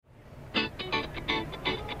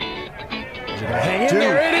are going to hang in Dude,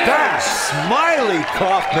 there. It is. that's Smiley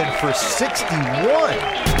Kaufman for 61.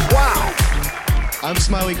 Wow. I'm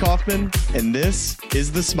Smiley Kaufman, and this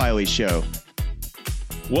is The Smiley Show.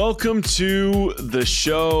 Welcome to the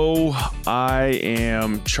show. I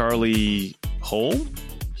am Charlie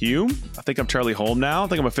Hume. I think I'm Charlie Holm now. I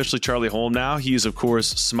think I'm officially Charlie Holm now. He is, of course,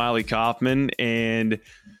 Smiley Kaufman. And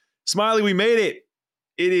Smiley, we made it.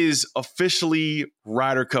 It is officially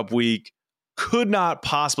Ryder Cup week. Could not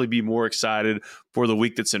possibly be more excited for the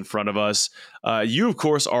week that's in front of us. You, of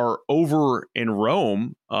course, are over in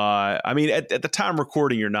Rome. At the time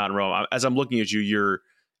recording, you're not in Rome. As I'm looking at you, you're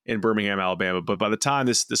in Birmingham, Alabama. But by the time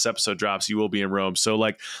this episode drops, you will be in Rome. So,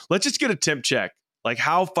 let's just get a temp check.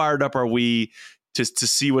 How fired up are we to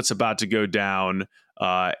see what's about to go down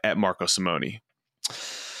at Marco Simone?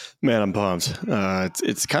 Man, I'm pumped.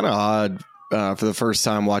 It's kind of odd for the first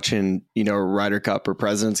time watching, Ryder Cup or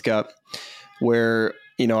President's Cup, where,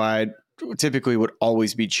 I typically would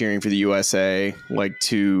always be cheering for the USA,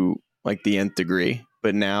 to the nth degree.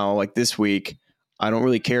 But now, this week, I don't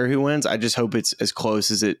really care who wins. I just hope it's as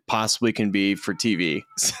close as it possibly can be for TV.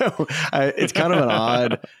 So it's kind of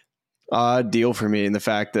an odd deal for me in the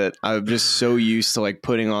fact that I'm just so used to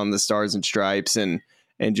putting on the Stars and Stripes and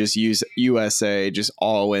just use USA just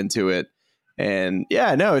all into it. And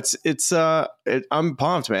yeah, no, I'm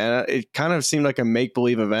pumped, man. It kind of seemed like a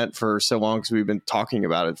make-believe event for so long because we've been talking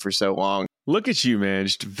about it for so long. Look at you, man.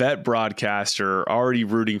 Just vet broadcaster, already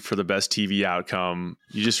rooting for the best TV outcome.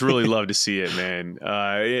 You just really love to see it, man.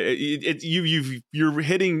 You're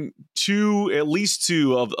hitting at least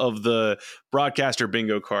two of the broadcaster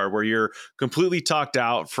bingo card where you're completely talked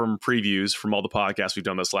out from previews from all the podcasts we've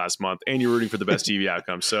done this last month, and you're rooting for the best TV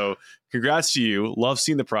outcome. So congrats to you. Love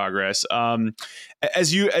seeing the progress.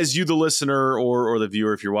 As you, the listener or the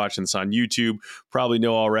viewer, if you're watching this on YouTube, probably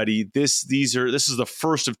know already, this is the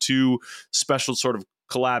first of two special sort of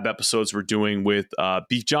collab episodes we're doing with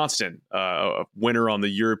Beef Johnston, a winner on the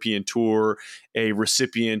European Tour, a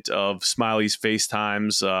recipient of Smiley's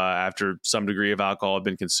FaceTimes after some degree of alcohol had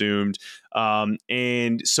been consumed.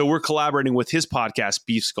 And so we're collaborating with his podcast,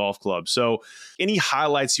 Beef's Golf Club. So any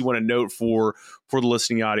highlights you want to note for the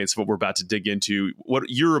listening audience of what what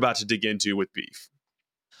you're about to dig into with Beef?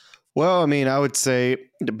 Well, I would say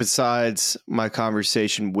besides my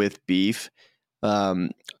conversation with Beef,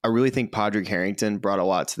 I really think Padraig Harrington brought a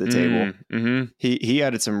lot to the table. Mm-hmm. He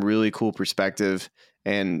added some really cool perspective,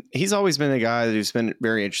 and he's always been a guy who's been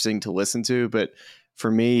very interesting to listen to. But for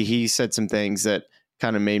me, he said some things that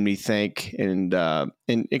kind of made me think, and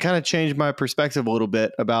it kind of changed my perspective a little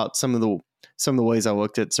bit about some of the ways I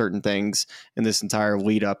looked at certain things in this entire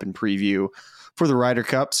lead up and preview for the Ryder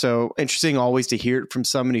Cup. So interesting always to hear it from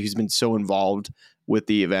somebody who's been so involved with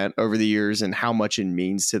the event over the years and how much it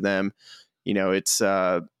means to them.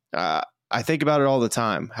 I think about it all the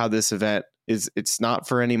time, how this event it's not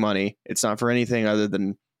for any money. It's not for anything other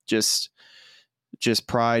than just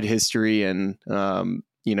pride, history, and,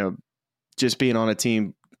 just being on a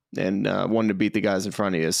team and wanting to beat the guys in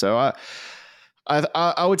front of you. So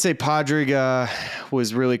I would say Padraig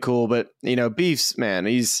was really cool, but Beef's, man,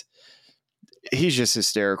 he's just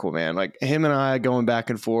hysterical, man. Him and I going back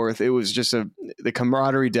and forth. It was just the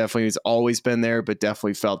camaraderie definitely has always been there, but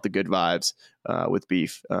definitely felt the good vibes with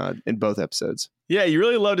Beef in both episodes. Yeah, you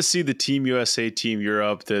really love to see the Team USA, Team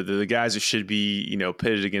Europe, the guys who should be,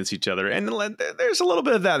 pitted against each other. And there's a little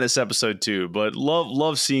bit of that in this episode too, but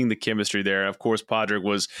love seeing the chemistry there. Of course, Padraig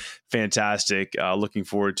was fantastic. Looking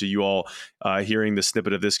forward to you all hearing the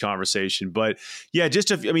snippet of this conversation. But yeah,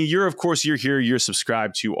 you're here, you're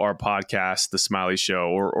subscribed to our podcast, The Smiley Show,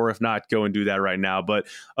 or if not, go and do that right now. But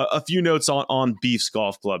a few notes on Beef's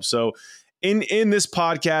Golf Club. So In this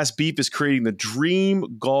podcast, Beef is creating the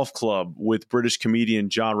dream golf club with British comedian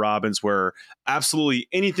John Robbins, where absolutely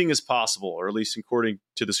anything is possible, or at least according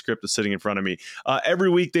to the script that's sitting in front of me. Every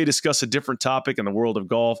week, they discuss a different topic in the world of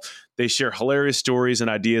golf. They share hilarious stories and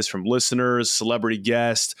ideas from listeners, celebrity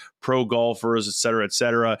guests, pro golfers, et cetera, et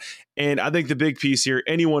cetera. And I think the big piece here,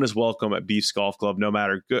 anyone is welcome at Beef's Golf Club, no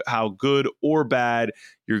matter how good or bad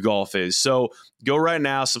your golf is. So go right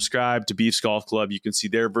now, subscribe to Beef's Golf Club. You can see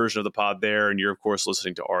their version of the pod there, and you're, of course,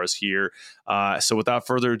 listening to ours here. So without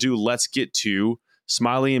further ado, let's get to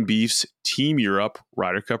Smiley and Beef's Team Europe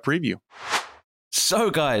Ryder Cup preview. So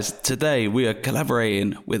guys, today we are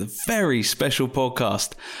collaborating with a very special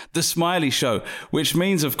podcast, The Smiley Show, which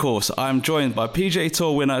means, of course, I'm joined by PGA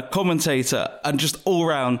Tour winner, commentator, and just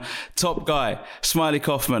all-round top guy, Smiley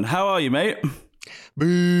Kaufman. How are you, mate?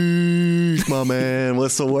 Beef, my man.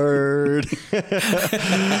 What's the word?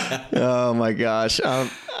 Oh my gosh.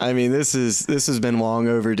 This has been long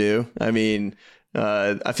overdue.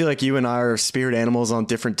 I feel like you and I are spirit animals on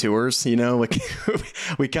different tours, you know, like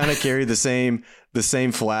we kind of carry the same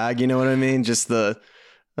flag, you know what I mean? Just we're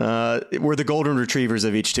the golden retrievers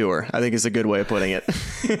of each tour, I think is a good way of putting it.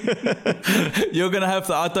 You're going to have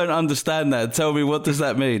to, I don't understand that. Tell me, what does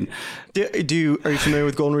that mean? Are you familiar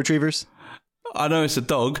with golden retrievers? I know it's a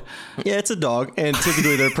dog. Yeah, it's a dog. And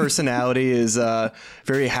typically their personality is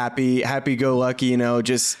very happy-go-lucky, you know,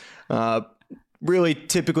 just really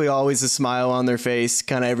typically always a smile on their face,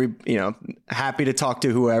 kind of happy to talk to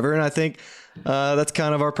whoever. And I think that's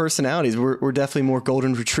kind of our personalities. We're definitely more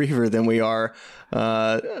golden retriever than we are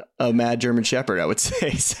a mad German shepherd, I would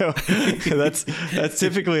say. So that's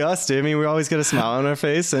typically us, dude. I mean, we always get a smile on our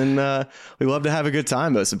face, and we love to have a good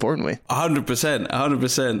time, most importantly.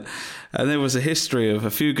 100%. And there was a history of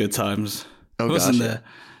a few good times, wasn't there?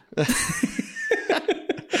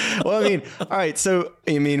 Well, I mean, all right. So,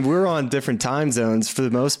 I mean, we're on different time zones for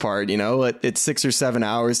the most part, you know, it's 6 or 7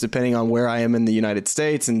 hours, depending on where I am in the United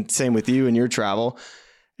States, and same with you and your travel.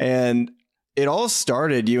 And it all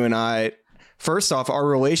started, you and I, first off, our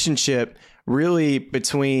relationship really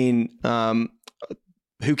between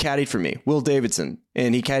who caddied for me, Will Davidson,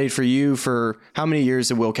 and he caddied for you for how many years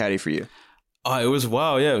did Will caddy for you? Oh, it was,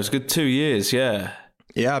 wow. Yeah, it was a good 2 years. Yeah.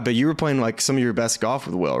 Yeah, but you were playing like some of your best golf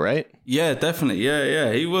with Will, right? Yeah, definitely.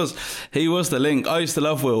 Yeah. He was the link. I used to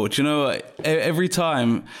love Will. Do you know what? Every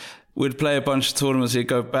time we'd play a bunch of tournaments, he'd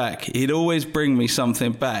go back. He'd always bring me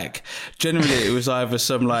something back. Generally, it was either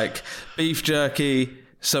some like beef jerky,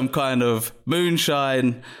 some kind of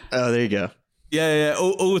moonshine. Oh, there you go. Yeah,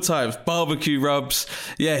 all types. Barbecue rubs.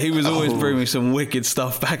 Yeah, he was always bringing me some wicked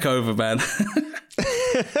stuff back over, man.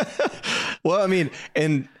 Well, I mean,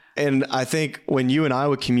 and I think when you and I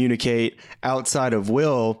would communicate outside of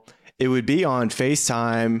Will, it would be on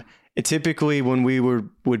FaceTime. And typically when we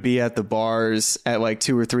would be at the bars at like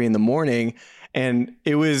 2 or 3 in the morning, and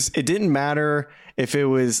it didn't matter if it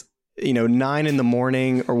was, 9 in the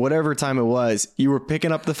morning or whatever time it was, you were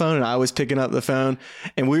picking up the phone and I was picking up the phone,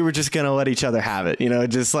 and we were just going to let each other have it,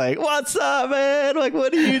 just like, what's up, man? Like,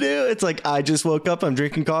 what do you do? It's like, I just woke up, I'm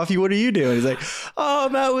drinking coffee. What are you doing? He's like, oh,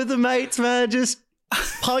 I'm out with the mates, man. Just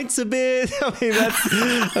pints a bit.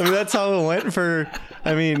 That's how it went for,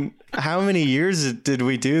 how many years did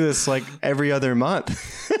we do this? Like every other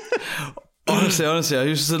month. Honestly, I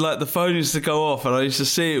used to the phone used to go off and I used to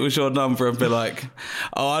see it was your number and be like,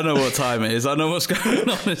 oh, I know what time it is. I know what's going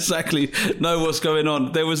on. Exactly. Know what's going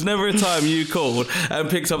on. There was never a time you called and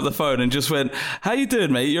picked up the phone and just went, how you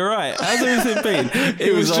doing, mate? You're right. How's everything been?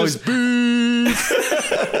 It was always boo.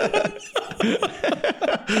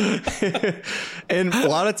 And a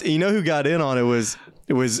lot of, who got in on it was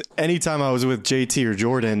anytime I was with JT or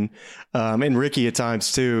Jordan, and Ricky at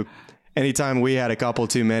times too. Anytime we had a couple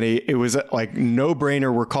too many, it was like no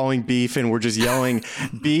brainer. We're calling beef and we're just yelling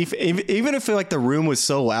beef. Even if like the room was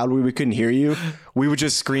so loud we couldn't hear you, we would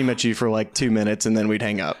just scream at you for like 2 minutes and then we'd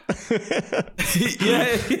hang up. Yeah,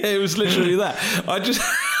 it was literally that. I just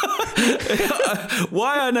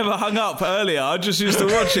why I never hung up earlier. I just used to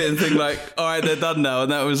watch it and think like, all right, they're done now,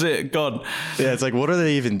 and that was it, gone. Yeah, it's like, what are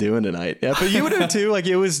they even doing tonight? Yeah, but you would have too. Like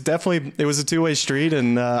it was a two-way street,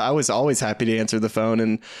 and I was always happy to answer the phone,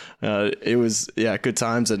 and it was good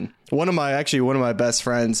times. And one of my best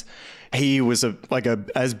friends, he was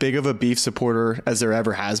as big of a beef supporter as there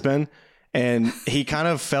ever has been. And he kind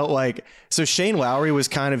of felt like, so Shane Lowry was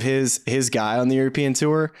kind of his guy on the European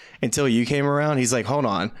tour until you came around. He's like, hold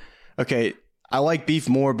on. Okay. I like beef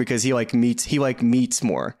more because he meats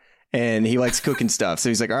more and he likes cooking stuff. So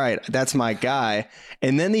he's like, all right, that's my guy.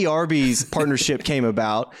 And then the Arby's partnership came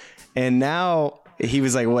about, and now he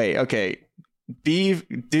was like, wait, okay, beef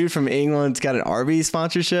dude from England's got an Arby's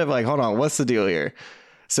sponsorship. Like, hold on, what's the deal here?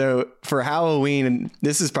 So for Halloween, and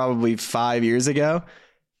this is probably 5 years ago,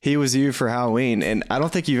 he was you for Halloween, and I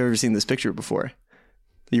don't think you've ever seen this picture before.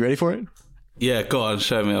 You ready for it? Yeah, go on,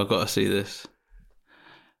 show me. I've got to see this.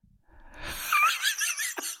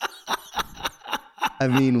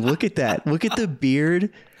 Look at that. Look at the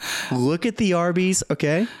beard. Look at the Arby's,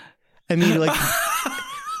 okay?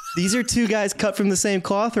 These are two guys cut from the same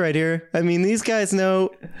cloth right here. These guys know,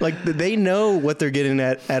 they know what they're getting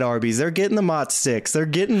at Arby's. They're getting the mott sticks. They're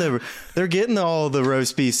getting all the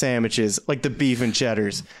roast beef sandwiches, like the beef and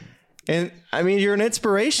cheddars. And you're an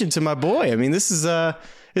inspiration to my boy. This is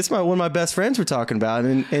one of my best friends we're talking about,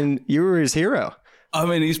 and you were his hero.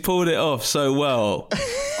 He's pulled it off so well.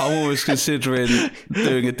 I'm always considering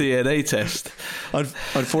doing a DNA test.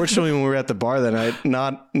 Unfortunately, when we were at the bar that night,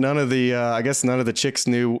 none of the chicks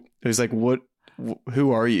knew. It was like, what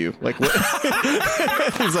who are you? Like, what?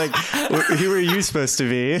 He's like, who are you supposed to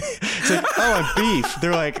be? It's like, oh, I'm Beef.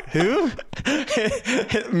 They're like, who?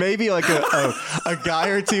 Maybe like a guy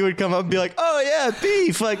or two would come up and be like, oh yeah,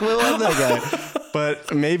 Beef. Like, we love that guy.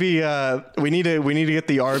 But maybe we need to get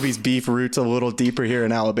the Arby's beef roots a little deeper here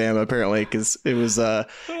in Alabama, apparently, because it was it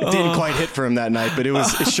didn't quite hit for him that night, but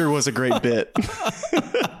it sure was a great bit.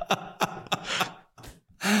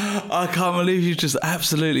 I can't believe you just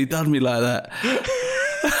absolutely done me like that.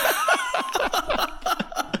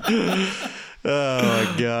 Oh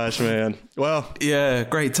my gosh, man. Well, yeah,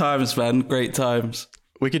 great times, man. Great times.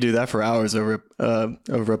 We could do that for hours over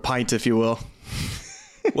a pint, if you will.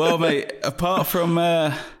 Well, mate, apart from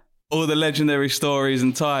all the legendary stories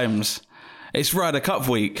and times, it's Ryder Cup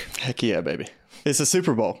week. Heck yeah, baby. It's the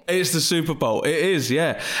Super Bowl. It's the Super Bowl. It is,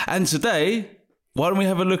 yeah. And today, why don't we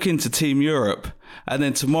have a look into Team Europe? And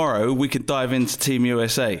then tomorrow, we can dive into Team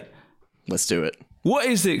USA. Let's do it. What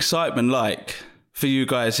is the excitement like for you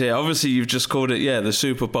guys here? Obviously, you've just called it, the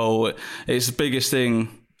Super Bowl. It's the biggest thing,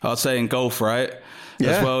 I'd say, in golf, right? Yeah.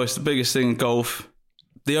 As well, it's the biggest thing in golf.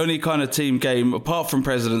 The only kind of team game, apart from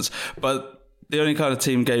Presidents, but the only kind of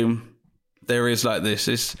team game there is like this.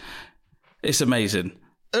 It's amazing.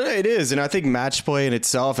 It is. And I think match play in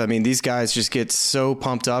itself, I mean, these guys just get so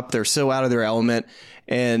pumped up. They're so out of their element.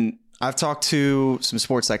 And I've talked to some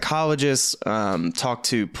sports psychologists, talked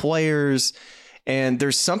to players, and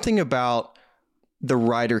there's something about the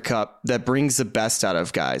Ryder Cup that brings the best out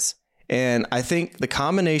of guys. And I think the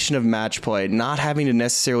combination of match play, not having to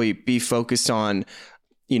necessarily be focused on,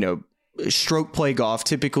 stroke play golf.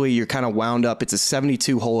 Typically you're kind of wound up. It's a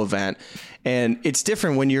 72 hole event, and it's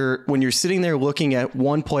different when you're sitting there looking at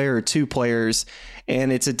one player or two players,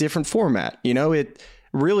 and it's a different format. It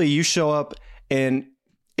really, you show up and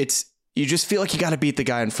you just feel like you got to beat the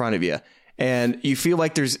guy in front of you. And you feel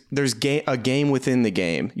like there's a game within the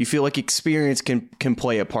game. You feel like experience can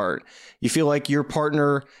play a part. You feel like your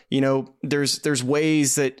partner, there's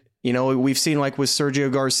ways that, we've seen, like with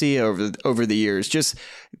Sergio Garcia over the years, just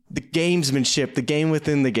the gamesmanship, the game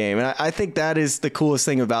within the game. And I think that is the coolest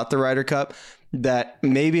thing about the Ryder Cup that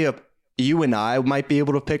maybe you and I might be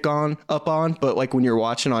able to pick up on, but like when you're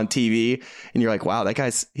watching on TV and you're like, wow,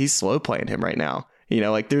 that he's slow playing him right now.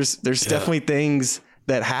 There's definitely things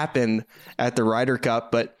that happen at the Ryder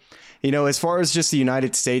Cup, but as far as just the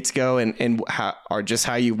United States go and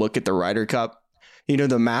how you look at the Ryder Cup,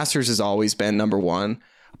 the Masters has always been number one,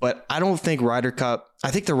 but I don't think I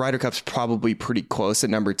think the Ryder Cup's probably pretty close at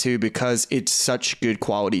number two because it's such good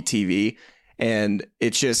quality TV. And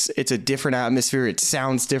it's a different atmosphere. It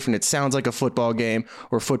sounds different. It sounds like a football game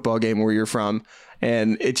where you're from.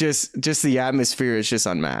 And it just the atmosphere is just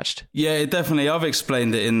unmatched. Yeah, definitely. I've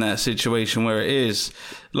explained it in that situation where it is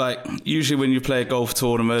like, usually when you play a golf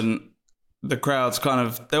tournament, the crowds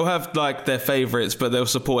they'll have like their favorites, but they'll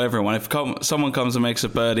support everyone. If someone comes and makes a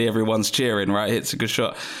birdie, everyone's cheering, right? Hits a good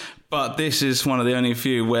shot. But this is one of the only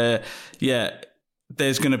few where,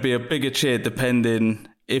 there's going to be a bigger cheer depending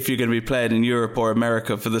if you're going to be playing in Europe or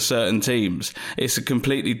America for the certain teams. It's a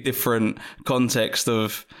completely different context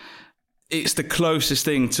of, it's the closest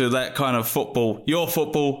thing to that kind of football. Your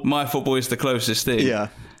football, my football is the closest thing. Yeah,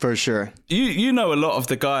 for sure. You know a lot of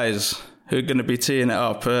the guys who are going to be teeing it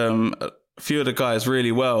up. A few of the guys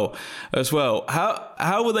really well as well.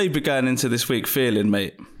 How will they be going into this week feeling,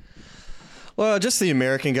 mate? Well, just the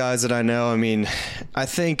American guys that I know. I mean, I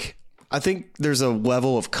think there's a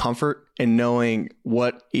level of comfort in knowing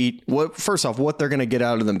first off, what they're going to get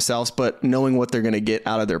out of themselves, but knowing what they're going to get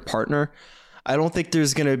out of their partner. I don't think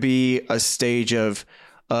there's going to be a stage of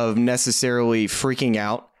necessarily freaking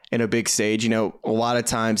out in a big stage. A lot of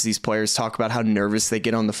times these players talk about how nervous they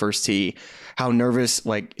get on the first tee, how nervous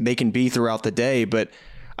like they can be throughout the day. But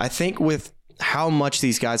I think with how much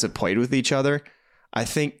these guys have played with each other, I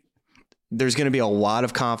think there's going to be a lot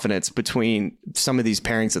of confidence between some of these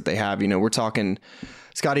pairings that they have. We're talking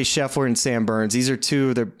Scotty Scheffler and Sam Burns. These are two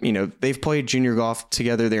of their, they've played junior golf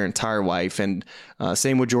together their entire life. And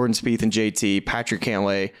same with Jordan Spieth and JT, Patrick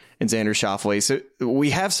Cantlay and Xander Schauffele. So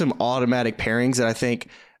we have some automatic pairings that I think,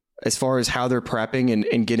 as far as how they're prepping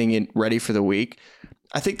and getting it ready for the week,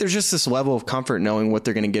 I think there's just this level of comfort knowing what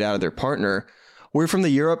they're going to get out of their partner. Where from the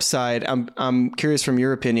Europe side, I'm curious from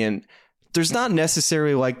your opinion, there's not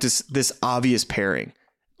necessarily like this obvious pairing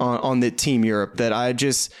on the Team Europe that I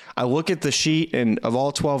look at the sheet and of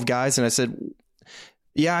all 12 guys and I said,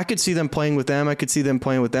 yeah, I could see them playing with them. I could see them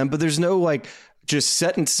playing with them, but there's no like just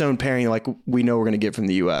set in stone pairing like we know we're going to get from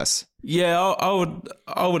the US. Yeah,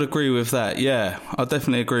 I would agree with that. Yeah, I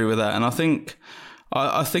definitely agree with that. And I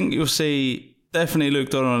think you'll see definitely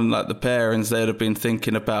looked on like the pairings they'd have been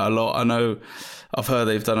thinking about a lot. I know I've heard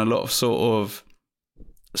they've done a lot of sort of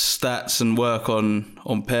stats and work on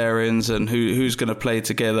pairings and who's going to play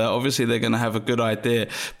together. Obviously they're going to have a good idea,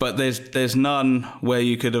 but there's none where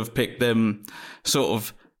you could have picked them sort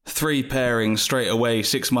of 3 pairings straight away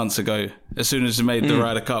 6 months ago. As soon as you made the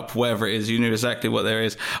Ryder Cup, whatever it is, you knew exactly what there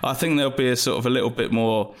is. I think there'll be a sort of a little bit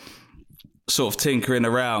more sort of tinkering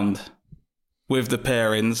around with the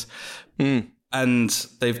pairings. And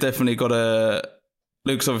they've definitely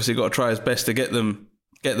Luke's obviously got to try his best to get them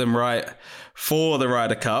right for the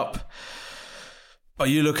Ryder Cup. But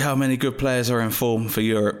you look how many good players are in form for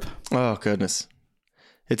Europe. Oh, goodness.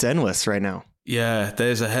 It's endless right now. Yeah,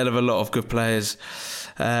 there's a hell of a lot of good players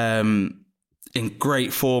in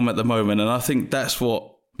great form at the moment. And I think that's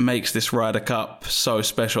what makes this Ryder Cup so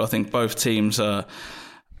special. I think both teams are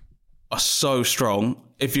so strong.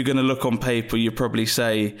 If you're going to look on paper, you probably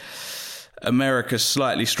say America's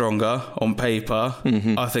slightly stronger on paper.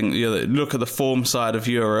 I think look at the form side of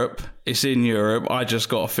Europe. It's in Europe. I just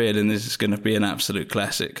got a feeling this is going to be an absolute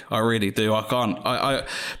classic. I really do. I can't.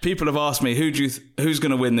 People have asked me who's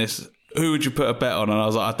going to win this. Who would you put a bet on? And I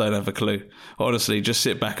was like, I don't have a clue. Honestly, just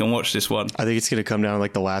sit back and watch this one. I think it's going to come down to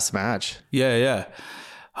like the last match. Yeah.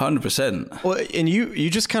 100%. Well, and you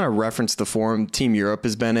just kind of referenced the form Team Europe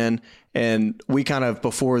has been in, and we kind of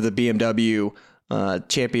before the BMW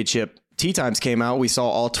Championship tee times came out, we saw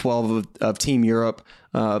all 12 of Team Europe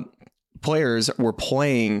players were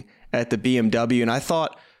playing at the BMW, and I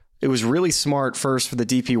thought it was really smart first for the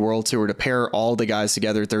DP World Tour to pair all the guys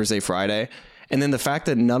together Thursday, Friday, and then the fact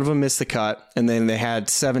that none of them missed the cut, and then they had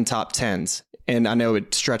 7 top 10s, and I know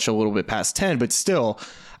it stretched a little bit past 10, but still,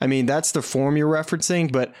 I mean, that's the form you're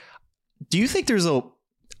referencing. But do you think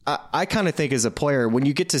I kind of think as a player, when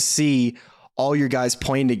you get to see all your guys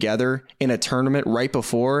playing together in a tournament right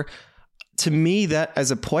before, to me, that as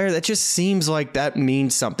a player, that just seems like that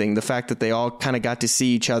means something. The fact that they all kind of got to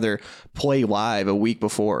see each other play live a week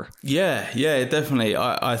before. Yeah, definitely.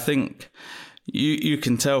 I think you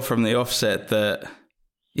can tell from the offset that,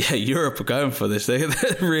 Europe are going for this. They're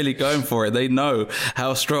really going for it. They know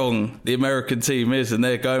how strong the American team is, and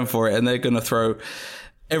they're going for it, and they're going to throw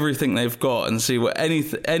everything they've got and see what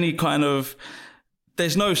any kind of...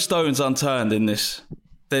 There's no stones unturned in this.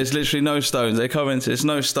 There's literally no stones. They come into there's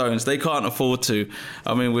no stones. They can't afford to.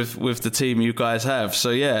 I mean, with the team you guys have.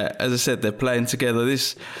 So yeah, as I said, they're playing together.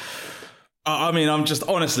 I mean, I'm just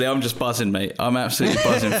buzzing, mate. I'm absolutely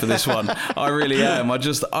buzzing for this one. I really am.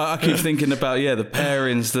 I keep thinking about the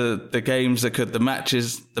pairings, the games the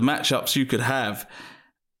matchups you could have,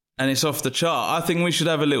 and it's off the chart. I think we should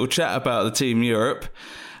have a little chat about the Team Europe.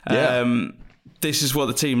 Yeah. This is what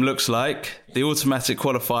the team looks like. The automatic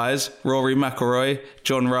qualifiers: Rory McIlroy,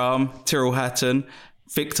 Jon Rahm, Tyrrell Hatton,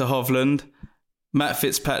 Victor Hovland, Matt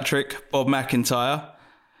Fitzpatrick, Bob McIntyre.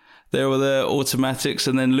 There were the automatics,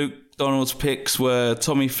 and then Luke Donald's picks were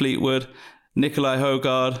Tommy Fleetwood, Nicolai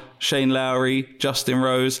Højgaard, Shane Lowry, Justin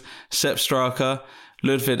Rose, Sepp Straka,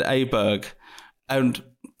 Ludvig Åberg. And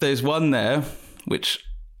there's one there, which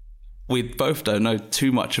we both don't know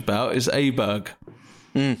too much about, is Åberg.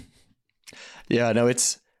 Yeah, no,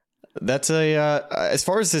 that's as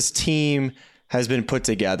far as this team has been put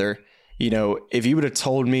together, if you would have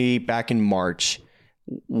told me back in March,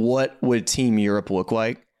 what would Team Europe look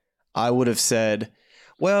like? I would have said,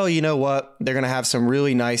 well, you know what? They're going to have some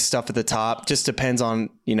really nice stuff at the top. Just depends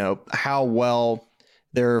on, how well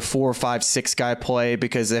their 4, 5, 6 guy play,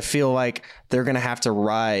 because I feel like they're going to have to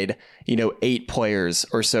ride, 8 players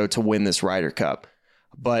or so to win this Ryder Cup.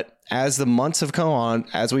 But as the months have come on,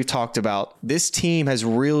 as we've talked about, this team has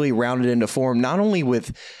really rounded into form, not only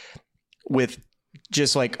with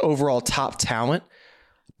just like overall top talent,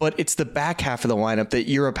 but it's the back half of the lineup that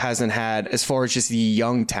Europe hasn't had as far as just the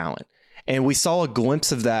young talent. And we saw a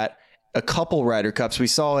glimpse of that a couple Ryder Cups. We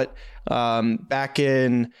saw it back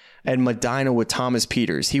at Medina with Thomas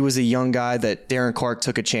Pieters. He was a young guy that Darren Clarke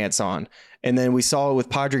took a chance on. And then we saw it with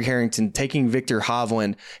Padraig Harrington taking Victor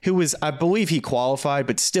Hovland, who was, I believe he qualified,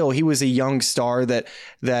 but still he was a young star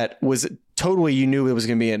that was totally, you knew it was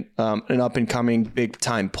going to be an up and coming big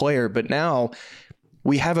time player. But now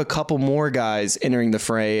we have a couple more guys entering the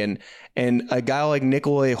fray, and a guy like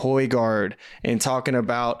Nicolai Højgaard, and talking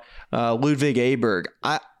about Ludvig Åberg.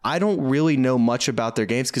 I don't really know much about their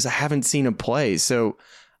games because I haven't seen them play. So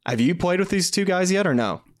have you played with these two guys yet or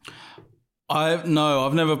no? I've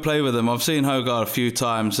never played with them. I've seen Højgaard a few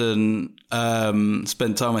times and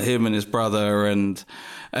spent time with him and his brother. And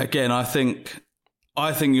again, I think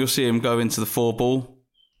you'll see him go into the 4-ball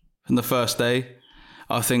in the first day.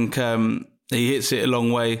 I think he hits it a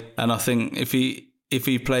long way, and I think if he if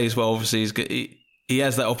he plays well, obviously he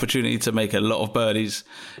has that opportunity to make a lot of birdies,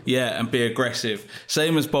 and be aggressive.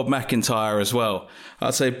 Same as Bob McIntyre as well.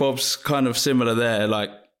 I'd say Bob's kind of similar there. Like,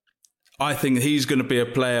 I think he's going to be a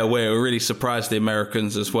player where will really surprise the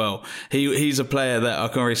Americans as well. He's a player that I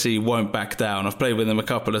can already see won't back down. I've played with him a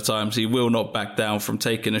couple of times. He will not back down from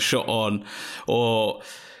taking a shot on, or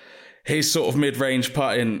his sort of mid-range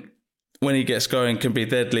putting when he gets going can be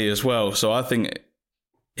deadly as well. So I think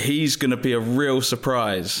he's going to be a real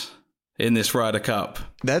surprise in this Ryder Cup.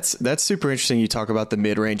 That's super interesting. You talk about the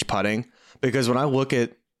mid-range putting, because when I look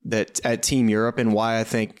at Team Europe and why I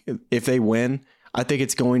think if they win, I think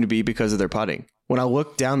it's going to be because of their putting. When I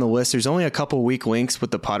look down the list, there's only a couple weak links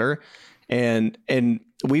with the putter, and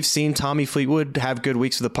we've seen Tommy Fleetwood have good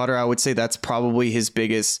weeks with the putter. I would say that's probably his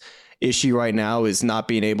biggest issue right now, is not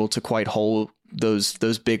being able to quite hold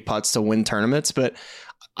those big putts to win tournaments. But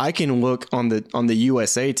I can look on the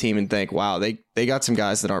USA team and think, wow, they got some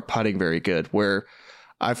guys that aren't putting very good, where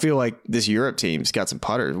I feel like this Europe team's got some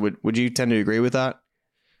putters. Would you tend to agree with that?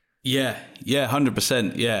 Yeah,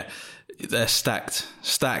 100%. Yeah. They're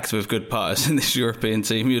stacked with good putters in this European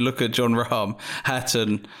team. You look at Jon Rahm,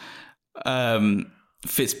 Hatton,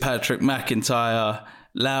 Fitzpatrick, McIntyre,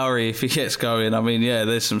 Lowry, if he gets going. I mean,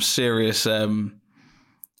 there's some serious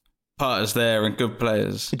putters there and good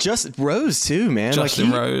players. Just Rose too, man.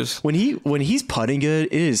 Justin Rose. When he's putting good,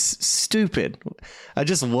 it is stupid. I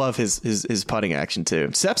just love his putting action too.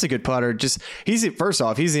 Sepp's a good putter. First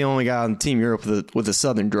off, he's the only guy on Team Europe with a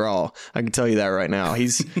southern draw. I can tell you that right now.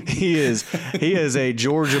 He is a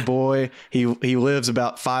Georgia boy. He lives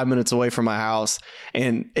about 5 minutes away from my house,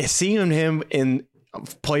 and seeing him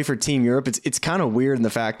play for Team Europe, it's kind of weird in the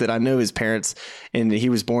fact that I know his parents and he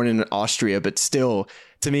was born in Austria, but still,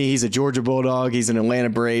 to me, he's a Georgia Bulldog. He's an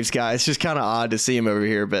Atlanta Braves guy. It's just kind of odd to see him over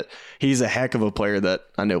here, but he's a heck of a player that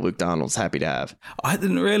I know Luke Donald's happy to have. I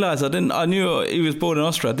didn't realize. I knew he was born in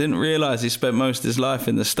Austria. I didn't realize he spent most of his life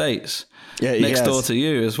in the States. Yeah, next door to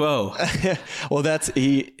you as well. Well,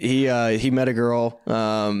 he met a girl,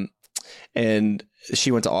 and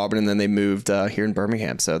she went to Auburn, and then they moved here in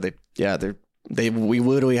Birmingham. So we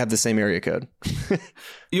literally have the same area code.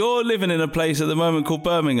 You're living in a place at the moment called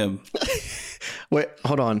Birmingham. Wait,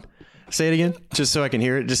 hold on. Say it again, just so I can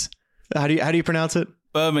hear it. Just how do you pronounce it?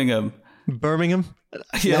 Birmingham. Birmingham.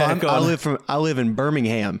 Yeah, no, I live in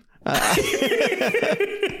Birmingham.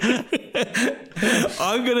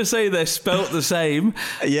 I'm gonna say they're spelt the same.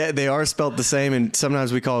 Yeah, they are spelt the same, and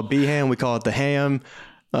sometimes we call it B-ham. We call it the ham.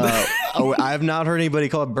 I have not heard anybody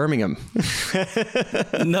call it Birmingham.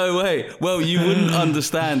 No way. Well, you wouldn't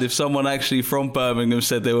understand if someone actually from Birmingham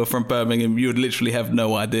said they were from Birmingham. You would literally have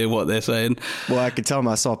no idea what they're saying. Well, I could tell them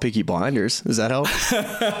I saw Peaky Blinders. Does that help?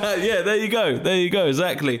 Yeah, there you go.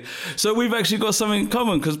 Exactly. So we've actually got something in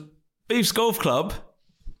common, because Beef's Golf Club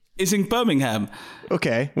is in Birmingham.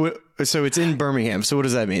 Okay. So it's in Birmingham. So what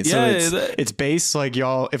does that mean? Yeah, so it's based like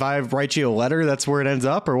y'all, if I write you a letter, that's where it ends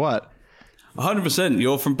up, or what? 100%.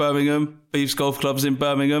 You're from Birmingham. Beef's Golf Club's in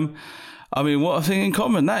Birmingham. I mean, what a thing in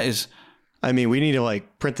common that is. I mean, we need to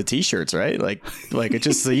print the T-shirts, right? Like it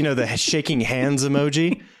just the shaking hands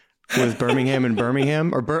emoji with Birmingham and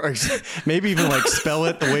Birmingham, or maybe even spell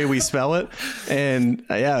it the way we spell it. And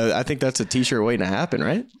I think that's a T-shirt waiting to happen,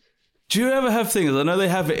 right? Do you ever have things? I know they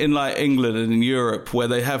have it in England and in Europe, where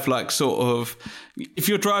they have sort of, if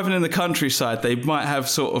you're driving in the countryside, they might have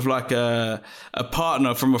sort of a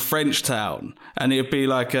partner from a French town, and it'd be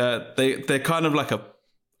they're kind of like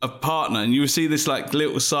a partner, and you see this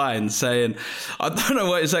little sign saying, I don't know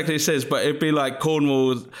what exactly it says, but it'd be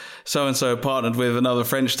Cornwall so and so partnered with another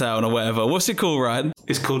French town or whatever. What's it called, Ryan?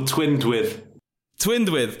 It's called Twinned With. Twinned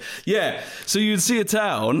with, yeah. So you'd see a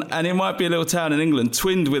town, and it might be a little town in England,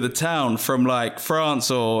 twinned with a town from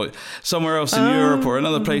France or somewhere else in Europe or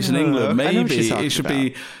another place in England. Maybe it should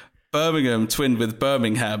be Birmingham twinned with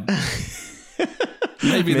Birmingham.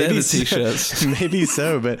 Maybe they're the T-shirts. Maybe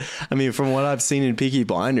so, but I mean, from what I've seen in Peaky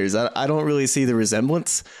Blinders, I don't really see the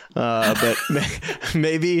resemblance. But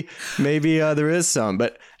maybe there is some.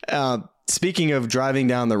 But speaking of driving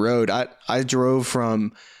down the road, I drove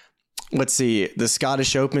from, let's see, the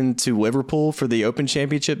Scottish Open to Liverpool for the Open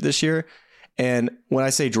Championship this year. And when I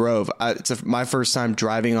say drove, it's my first time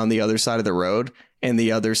driving on the other side of the road, and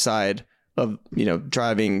the other side of,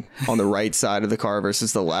 driving on the right side of the car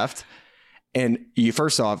versus the left. And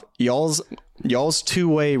first off, y'all's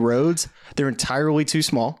two-way roads, they're entirely too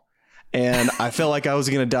small. And I felt like I was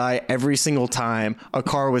going to die every single time a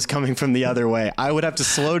car was coming from the other way. I would have to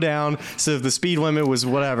slow down. So if the speed limit was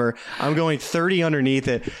whatever, I'm going 30 underneath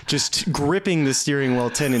it, just gripping the steering wheel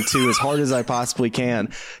 10 and 2 as hard as I possibly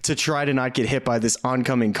can to try to not get hit by this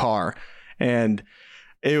oncoming car. And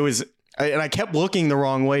it was, and I kept looking the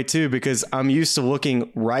wrong way too, because I'm used to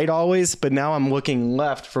looking right always, but now I'm looking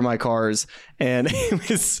left for my cars, and it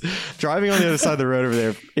was driving on the other side of the road over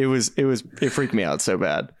there. It freaked me out so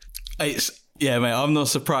bad. Yeah, mate, I'm not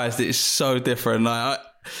surprised. It's so different. Like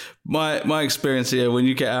my experience here, when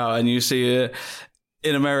you get out and you see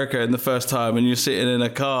in America in the first time, and you're sitting in a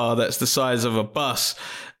car that's the size of a bus,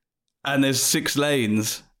 and there's 6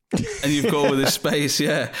 lanes, and you've got all this space,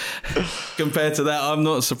 yeah. Compared to that, I'm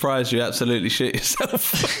not surprised you absolutely shit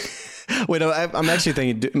yourself. Wait, I'm actually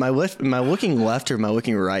thinking, am I looking left or am I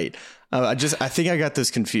looking right? I think I got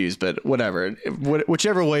this confused, but whatever.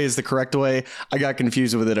 Whichever way is the correct way, I got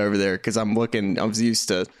confused with it over there because I was used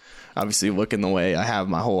to obviously looking the way I have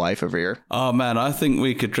my whole life over here. Oh man, I think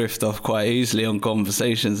we could drift off quite easily on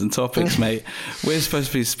conversations and topics, mate. We're supposed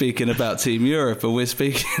to be speaking about Team Europe, and we're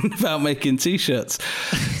speaking about making t-shirts.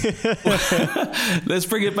 Let's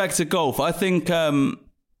bring it back to golf. I think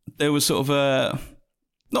there was sort of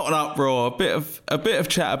not an uproar, a bit of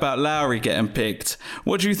chat about Lowry getting picked.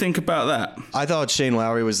 What do you think about that? I thought Shane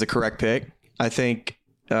Lowry was the correct pick. I think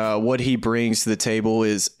what he brings to the table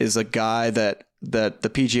is a guy that the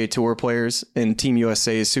PGA Tour players and Team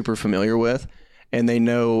USA is super familiar with, and they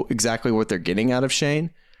know exactly what they're getting out of Shane.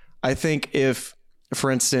 I think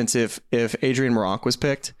for instance, if Adrian Meronk was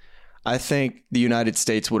picked, I think the United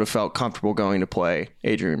States would have felt comfortable going to play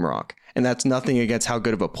Adrian Meronk. And that's nothing against how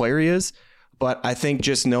good of a player he is, but I think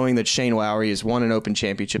just knowing that Shane Lowry has won an Open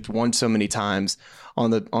Championship, won so many times on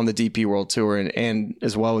the DP World Tour and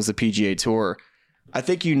as well as the PGA Tour, I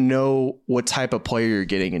think you know what type of player you're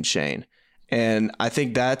getting in Shane. And I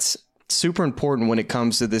think that's super important when it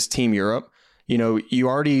comes to this Team Europe. You know, you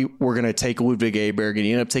already were going to take Ludwig Aberg and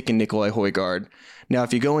you end up taking Nicolai Højgaard. Now,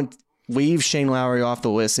 if you go and leave Shane Lowry off the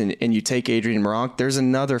list and you take Adrian Meronk, there's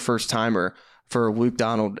another first-timer for Luke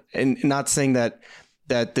Donald. And not saying that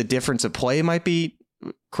the difference of play might be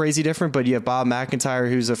crazy different, but you have Bob McIntyre,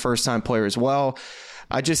 who's a first-time player as well.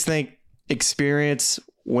 I just think experience,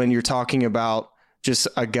 when you're talking about just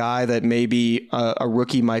a guy that maybe a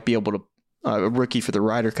rookie might be able to, a rookie for the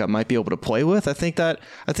Ryder Cup might be able to play with. I think that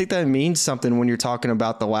means something when you're talking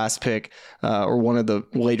about the last pick or one of the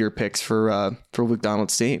later picks for Luke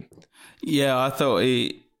Donald's team. Yeah, I thought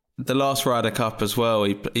the last Ryder Cup as well,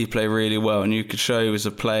 he played really well, and you could show he was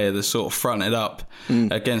a player that sort of fronted up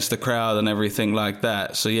against the crowd and everything like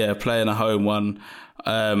that. So yeah, playing a home one,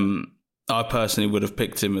 I personally would have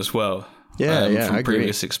picked him as well. Yeah, from I agree.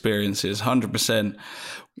 Previous experiences, 100%.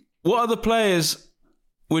 What other players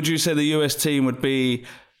would you say the US team would be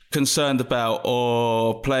concerned about,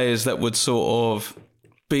 or players that would sort of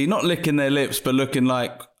be not licking their lips, but looking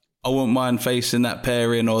like, I wouldn't mind facing that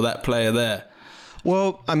pairing or that player there?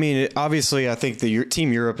 Well, I mean, obviously, I think the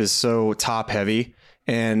Team Europe is so top heavy.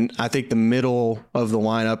 And I think the middle of the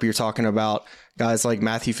lineup, you're talking about guys like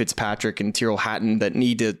Matthew Fitzpatrick and Tyrrell Hatton that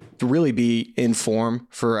need to really be in form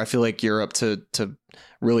for, I feel like, Europe to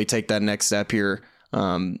really take that next step here.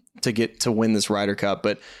 To get to win this Ryder Cup.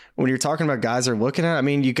 But when you're talking about guys they're looking at, I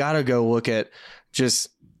mean, you got to go look at just,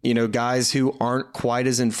 you know, guys who aren't quite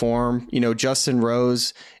as in form. You know, Justin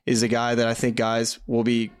Rose is a guy that I think guys will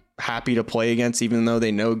be happy to play against, even though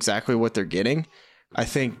they know exactly what they're getting. I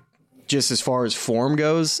think just as far as form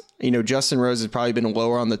goes, you know, Justin Rose has probably been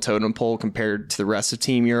lower on the totem pole compared to the rest of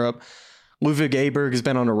Team Europe. Ludwig Aberg has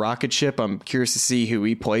been on a rocket ship. I'm curious to see who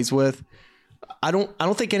he plays with. I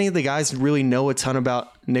don't think any of the guys really know a ton about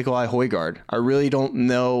Nicolai Højgaard. I really don't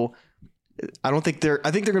know. I think they're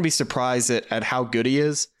going to be surprised at how good he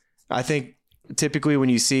is. I think typically when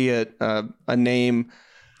you see a name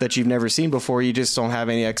that you've never seen before, you just don't have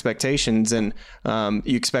any expectations, and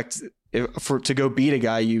you expect to go beat a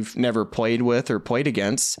guy you've never played with or played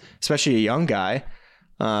against, especially a young guy.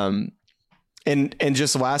 And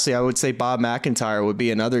just lastly, I would say Bob McIntyre would be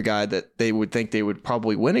another guy that they would think they would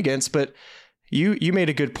probably win against, but You made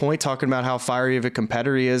a good point talking about how fiery of a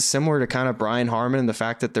competitor he is, similar to kind of Brian Harman and the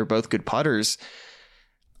fact that they're both good putters.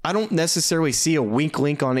 I don't necessarily see a weak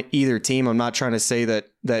link on either team. I'm not trying to say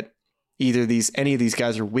that any of these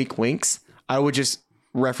guys are weak links. I would just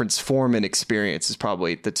reference form and experience is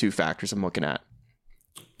probably the two factors I'm looking at.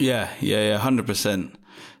 Yeah, 100%.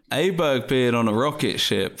 Aberg being on a rocket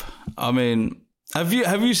ship. I mean, have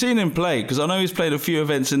you seen him play? Because I know he's played a few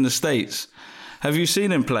events in the States. Have you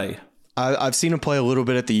seen him play? I've seen him play a little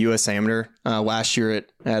bit at the U.S. Amateur last year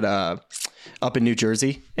at up in New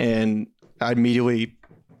Jersey, and I immediately,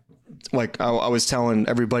 I was telling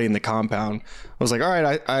everybody in the compound, I was like, all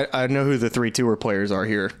right, I know who the 3 tour players are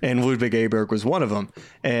here, and Ludwig Aberg was one of them,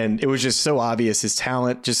 and it was just so obvious his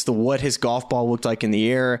talent, just what his golf ball looked like in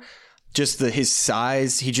the air, just his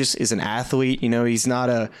size. He just is an athlete. You know, he's not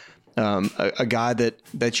a guy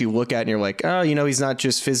that you look at and you're like, oh, you know, he's not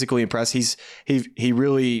just physically impressed. He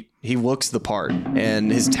really looks the part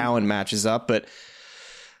and his talent matches up. But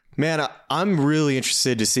man, I'm really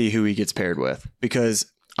interested to see who he gets paired with,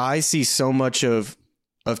 because I see so much of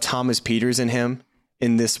Thomas Pieters in him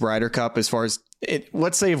in this Ryder Cup. As far as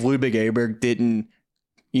let's say if Ludwig Aberg didn't,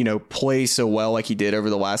 you know, play so well like he did over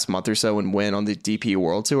the last month or so and win on the DP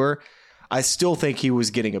World Tour, I still think he was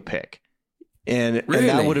getting a pick. And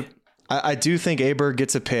that would have, I do think Aberg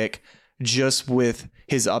gets a pick just with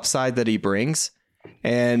his upside that he brings.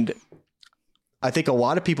 And I think a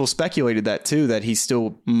lot of people speculated that too, that he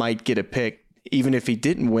still might get a pick even if he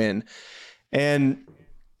didn't win. And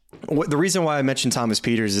the reason why I mentioned Thomas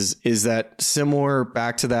Pieters is that similar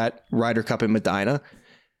back to that Ryder Cup in Medina,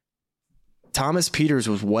 Thomas Pieters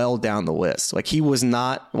was well down the list. Like, he was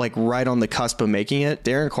not like right on the cusp of making it.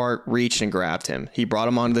 Darren Clarke reached and grabbed him. He brought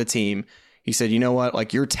him onto the team. He said, you know what,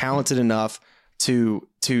 like, you're talented enough to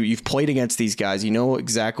you've played against these guys. You know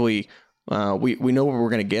exactly, we know what we're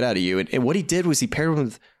going to get out of you. And what he did was he paired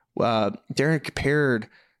with, Darren paired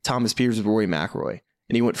Thomas Pieters with Rory McIlroy.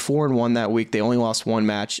 And he went 4-1 that week. They only lost one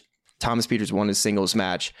match. Thomas Pieters won his singles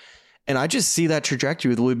match. And I just see that trajectory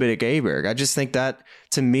with Ludwig Aberg. I just think that,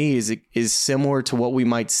 to me, is similar to what we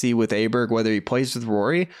might see with Aberg, whether he plays with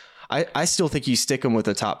Rory. I still think you stick him with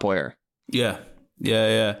a top player. Yeah.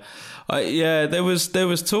 There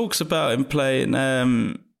was talks about him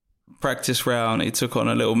playing practice round. He took on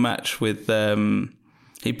a little match with,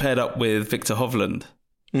 he paired up with Victor Hovland.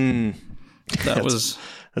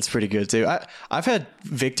 That's pretty good too. I've had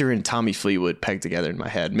Victor and Tommy Fleetwood pegged together in my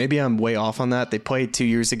head. Maybe I'm way off on that. They played 2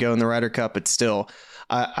 years ago in the Ryder Cup, but still,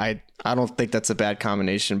 I don't think that's a bad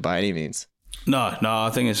combination by any means. No,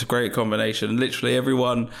 I think it's a great combination. Literally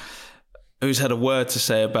everyone who's had a word to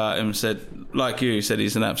say about him said, like you said,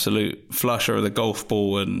 he's an absolute flusher of the golf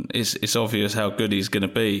ball, and it's obvious how good he's going to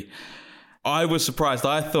be. I was surprised.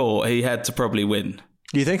 I thought he had to probably win.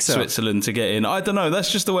 You think so? Switzerland to get in. I don't know.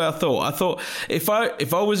 That's just the way I thought. I thought if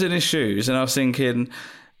I was in his shoes and I was thinking,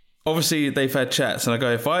 obviously they've had chats, and I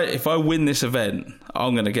go, if I win this event,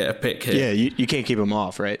 I'm going to get a pick here. Yeah, you can't keep him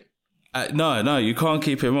off, right? No, you can't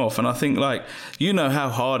keep him off. And I think, like, you know how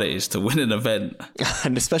hard it is to win an event.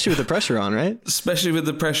 And especially with the pressure on, right? Especially with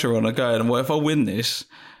the pressure on. I go, and well, if I win this,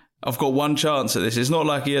 I've got one chance at this. It's not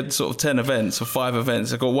like he had sort of 10 events or 5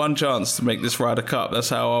 events. I've got one chance to make this Ryder Cup. That's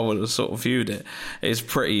how I would have sort of viewed it. It's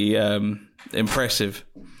pretty impressive.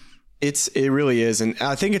 It really is. And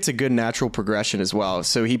I think it's a good natural progression as well.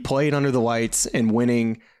 So he played under the lights and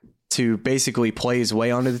winning to basically play his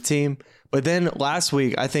way onto the team. But then last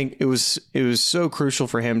week, I think it was so crucial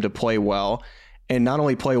for him to play well, and not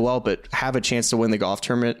only play well, but have a chance to win the golf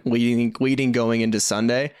tournament leading going into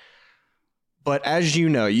Sunday. But as you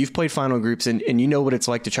know, you've played final groups and you know what it's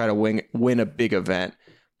like to try to win a big event.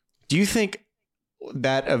 Do you think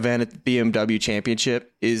that event at the BMW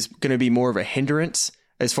Championship is going to be more of a hindrance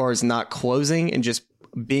as far as not closing and just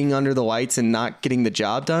being under the lights and not getting the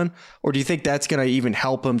job done? Or do you think that's going to even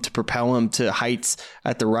help him to propel him to heights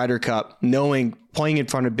at the Ryder Cup, playing in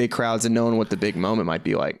front of big crowds and knowing what the big moment might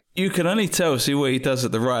be like? You can only see what he does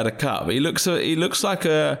at the Ryder Cup. He looks like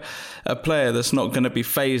a player that's not going to be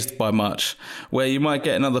fazed by much, where you might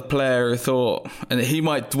get another player who thought, and he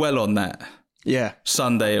might dwell on that. Yeah.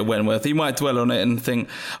 Sunday at Wentworth. He might dwell on it and think,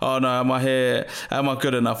 oh no, am I here? Am I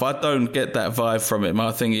good enough? I don't get that vibe from him.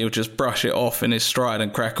 I think he'll just brush it off in his stride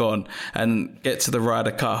and crack on and get to the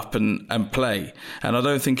Ryder Cup and play. And I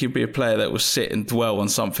don't think he'd be a player that will sit and dwell on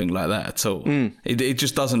something like that at all. It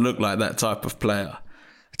just doesn't look like that type of player.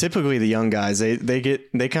 Typically the young guys, they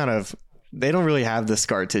don't really have the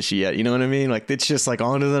scar tissue yet. You know what I mean? Like, it's just like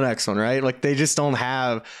on to the next one, right? Like, they just don't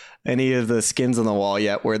have any of the skins on the wall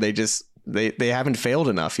yet where they haven't failed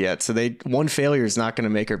enough yet. So one failure is not going to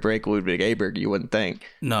make or break Ludwig Aberg, you wouldn't think.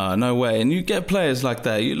 No way. And you get players like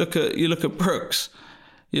that. You look at Brooks,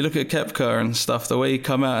 you look at Koepka and stuff, the way he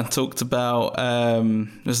come out and talked about,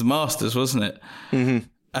 it was the Masters, wasn't it? Mm-hmm.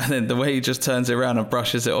 And then the way he just turns it around and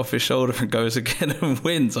brushes it off his shoulder and goes again and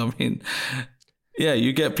wins. I mean, yeah,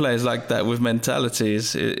 you get players like that with mentality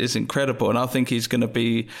is incredible. And I think he's going to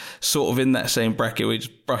be sort of in that same bracket where you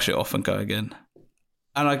just brush it off and go again.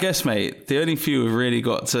 And I guess, mate, the only few we've really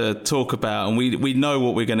got to talk about, and we know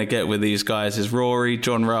what we're going to get with these guys, is Rory,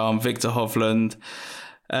 Jon Rahm, Victor Hovland,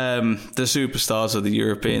 the superstars of the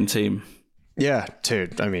European team. Yeah,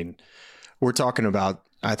 dude. I mean, we're talking about,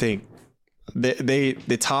 I think,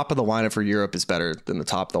 the top of the lineup for Europe is better than the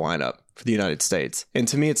top of the lineup for the United States. And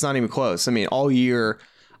to me, it's not even close. I mean, all year,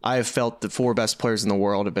 I have felt the 4 best players in the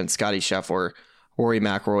world have been Scottie Scheffler, Rory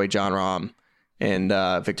McIlroy, Jon Rahm, and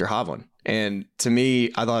Viktor Hovland. And to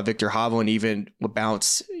me, I thought Viktor Hovland even would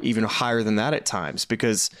bounce even higher than that at times,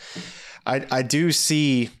 because I do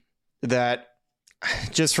see that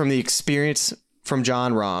just from the experience from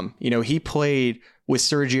Jon Rahm. He played with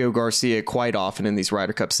Sergio Garcia quite often in these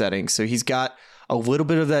Ryder Cup settings. So he's got a little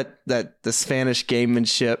bit of the Spanish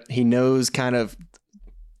gamemanship. He knows kind of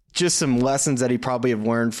just some lessons that he probably have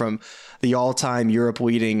learned from the all-time Europe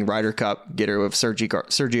leading Ryder Cup getter of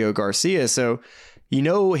Sergio Garcia. So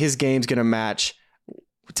his game's going to match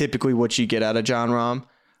typically what you get out of Jon Rahm.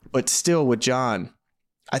 But still with Jon,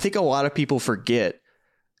 I think a lot of people forget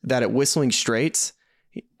that at Whistling Straits,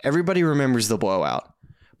 everybody remembers the blowout,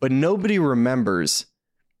 but nobody remembers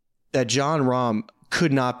that Jon Rahm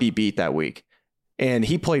could not be beat that week. And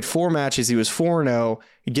he played 4 matches. He was 4-0.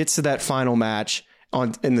 He gets to that final match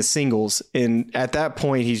in the singles. And at that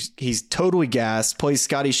point, he's totally gassed, plays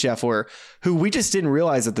Scotty Scheffler, who we just didn't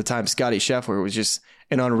realize at the time Scotty Scheffler was just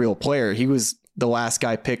an unreal player. He was the last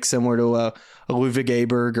guy picked, similar to a Ludwig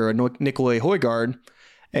Aberg or a Nicolai Højgaard.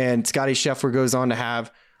 And Scotty Scheffler goes on to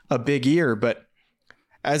have a big year. But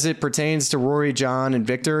as it pertains to Rory, Jon, and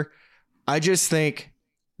Viktor, I just think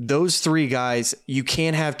those 3 guys, you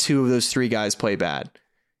can't have 2 of those 3 guys play bad.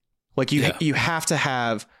 Like you have to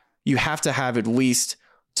have at least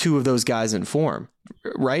 2 of those guys in form,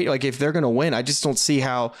 right? Like if they're going to win, I just don't see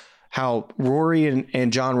how Rory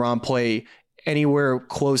and Jon Rahm play anywhere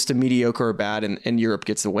close to mediocre or bad, and Europe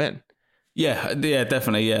gets the win. Yeah,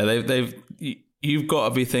 definitely. Yeah, you've got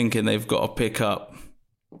to be thinking they've got to pick up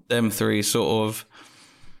them 3 sort of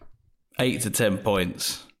 8 to 10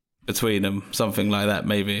 points between them, something like that,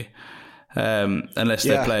 maybe. Unless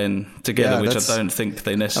they're playing together, which I don't think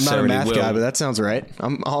they necessarily will. I'm not a math guy, but that sounds right.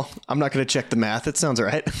 I'm not going to check the math. It sounds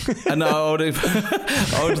right. And I would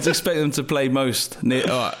expect them to play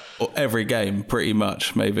every game, pretty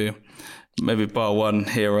much. Maybe bar one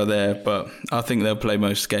here or there, but I think they'll play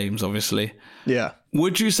most games, obviously. Yeah.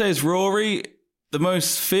 Would you say it's Rory the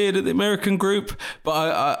most feared at the American group?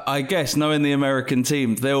 But I guess knowing the American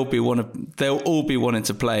team, they'll all be wanting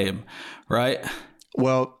to play him, right?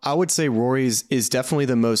 Well, I would say Rory's is definitely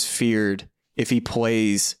the most feared if he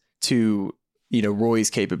plays to, Rory's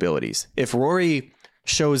capabilities. If Rory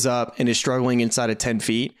shows up and is struggling inside of 10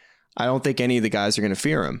 feet, I don't think any of the guys are going to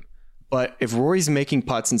fear him. But if Rory's making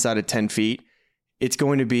putts inside of 10 feet, he's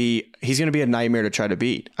going to be a nightmare to try to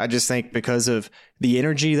beat. I just think because of the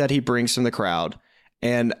energy that he brings from the crowd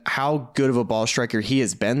and how good of a ball striker he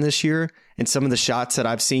has been this year and some of the shots that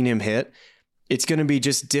I've seen him hit, it's going to be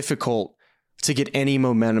just difficult to get any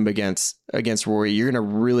momentum against Rory. You're going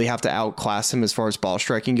to really have to outclass him as far as ball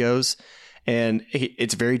striking goes. And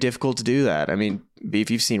it's very difficult to do that. I mean,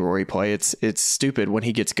 if you've seen Rory play, it's stupid when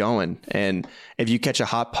he gets going. And if you catch a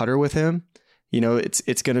hot putter with him,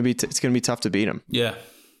 it's going to be tough to beat him. Yeah.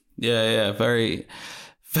 Very,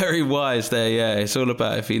 very wise there. Yeah. It's all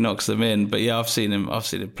about if he knocks them in, but yeah, I've seen him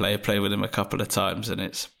play with him a couple of times, and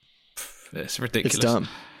it's ridiculous.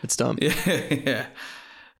 It's dumb. Yeah.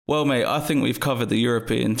 Well, mate, I think we've covered the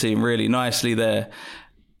European team really nicely there.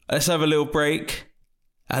 Let's have a little break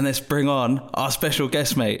and let's bring on our special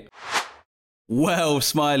guest, mate. Well,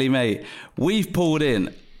 Smiley, mate, we've pulled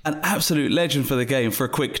in an absolute legend for the game for a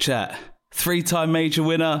quick chat. 3-time major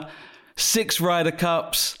winner, 6 Ryder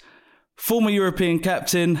Cups, former European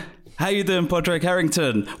captain. How you doing, Padraig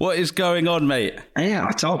Harrington? What is going on, mate? Yeah,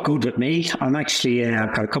 it's all good with me. I'm actually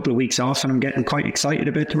I've got a couple of weeks off and I'm getting quite excited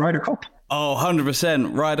about the Ryder Cup. Oh,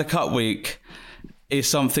 100%. Ryder Cup week is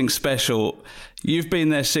something special. You've been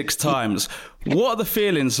there 6 times. What are the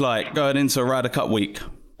feelings like going into a Ryder Cup week?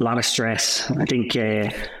 A lot of stress. I think,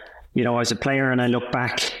 as a player and I look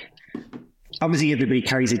back, obviously everybody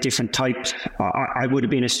carries a different type. I would have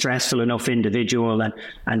been a stressful enough individual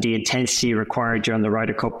and the intensity required during the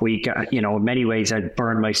Ryder Cup week, in many ways I'd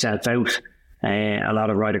burned myself out a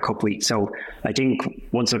lot of Ryder Cup week. So I think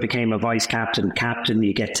once I became a vice captain,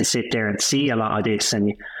 you get to sit there and see a lot of this,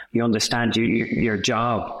 and you understand your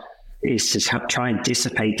job is to try and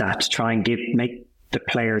dissipate that, to try and make the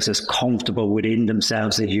players as comfortable within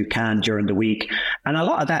themselves as you can during the week. And a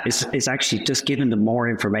lot of that is actually just giving them more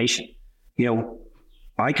information.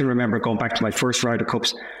 I can remember going back to my first Ryder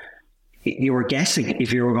Cups, you were guessing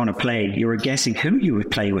if you were going to play, you were guessing who you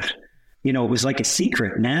would play with. It was like a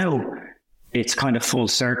secret. Now it's kind of full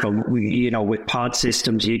circle. With pod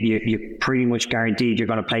systems, you're pretty much guaranteed you're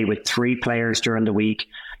going to play with 3 players during the week.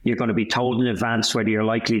 You're going to be told in advance whether you're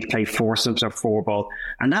likely to play foursomes or 4-ball.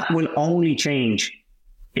 And that will only change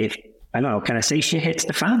if I don't know, can I say shit hits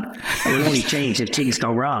the fan? It will only change if things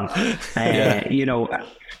go wrong. You know,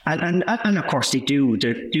 and of course they do.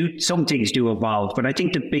 Some things do evolve, but I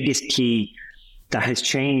think the biggest key that has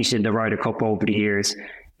changed in the Ryder Cup over the years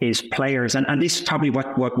is players, and this is probably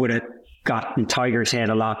what would have got in Tiger's head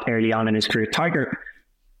a lot early on in his career. Tiger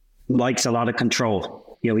likes a lot of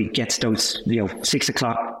control. You know, he gets those,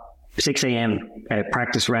 6 a.m.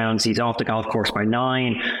 Practice rounds. He's off the golf course by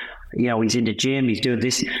 9. You know, he's in the gym. He's doing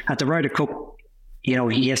this. At the Ryder Cup, you know,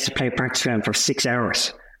 he has to play a practice round for 6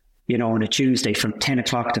 hours, you know, on a Tuesday from 10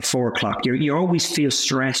 o'clock to 4 o'clock. You always feel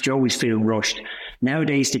stressed. You always feel rushed.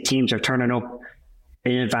 Nowadays, the teams are turning up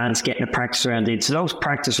in advance, getting a practice round in. So those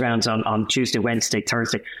practice rounds on Tuesday, Wednesday,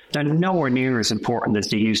 Thursday, they're nowhere near as important as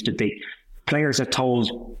they used to be. Players are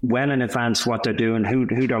told well in advance what they're doing, who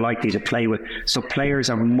they're likely to play with. So players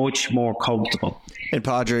are much more comfortable. And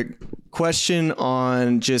Padraig, question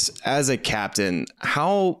on just as a captain,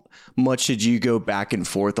 how much did you go back and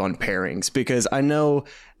forth on pairings? Because I know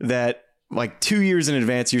that like 2 years in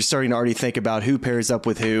advance, you're starting to already think about who pairs up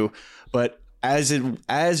with who. But as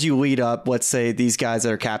you lead up, let's say these guys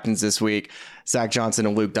that are captains this week, Zach Johnson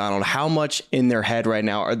and Luke Donald, how much in their head right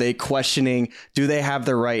now are they questioning? Do they have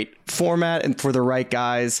the right format and for the right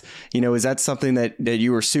guys? You know, is that something that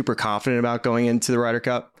you were super confident about going into the Ryder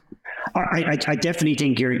Cup? I definitely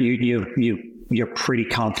think you're pretty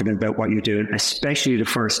confident about what you're doing, especially the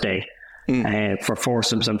first day. For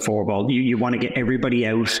foursomes and four ball, you want to get everybody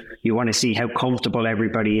out. You want to see how comfortable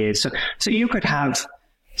everybody is. So you could have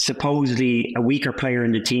supposedly a weaker player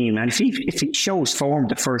in the team, and if he shows form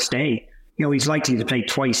the first day, you know, he's likely to play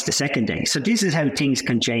twice the second day. So this is how things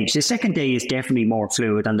can change. The second day is definitely more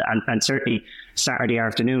fluid, and certainly Saturday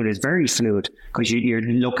afternoon is very fluid because you're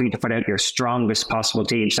looking to put out your strongest possible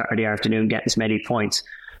team Saturday afternoon, get as many points.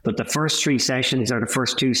 But the first 3 sessions or the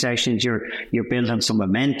first 2 sessions, you're building some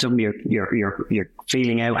momentum. You're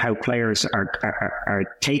feeling out how players are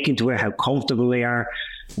taking to it, how comfortable they are.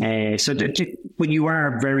 But you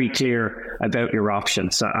are very clear about your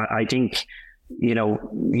options. I think you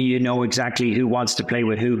know exactly who wants to play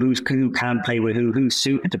with who can play with who's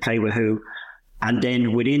suited to play with who. And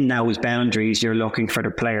then within those boundaries, you're looking for the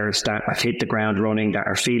players that have hit the ground running, that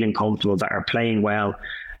are feeling comfortable, that are playing well.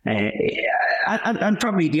 And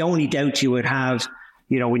probably the only doubt you would have,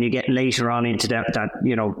 you know, when you get later on into that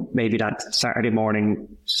you know, maybe that Saturday morning,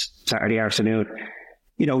 Saturday afternoon,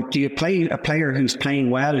 you know, do you play a player who's playing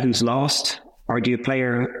well, who's lost, or do you play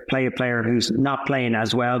a player who's not playing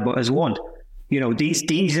as well but has won? You know,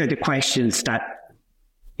 these are the questions that,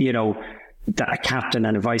 you know, that a captain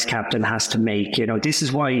and a vice captain has to make. You know, this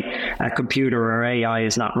is why a computer or AI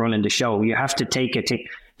is not running the show. You have to take it.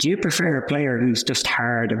 Do you prefer a player who's just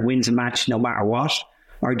hard and wins a match no matter what?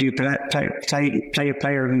 Or do you play a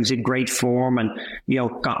player who's in great form and, you know,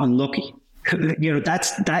 got unlucky? You know,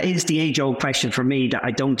 that is the age-old question for me that I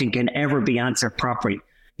don't think can ever be answered properly.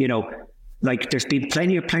 You know, like there's been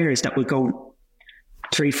plenty of players that will go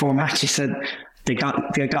 3-4 matches and they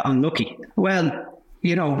got unlucky. Well,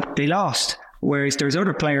 you know, they lost. Whereas there's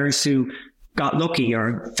other players who got lucky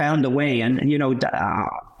or found a way, and you know,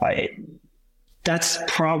 that's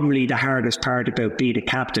probably the hardest part about being a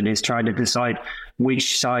captain, is trying to decide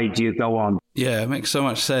which side you go on. Yeah, it makes so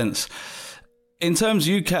much sense. In terms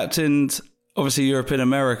you captained, obviously Europe and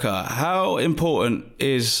America, how important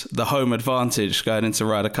is the home advantage going into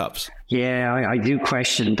Ryder Cups? Yeah, I do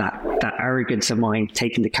question that arrogance of mine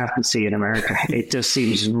taking the captaincy in America. It just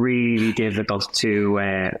seems really difficult to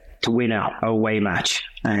win a away match.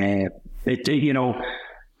 You know,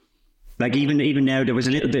 like even now, there was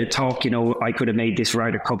a little bit of talk, you know, I could have made this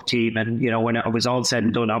Ryder Cup team. And, you know, when it was all said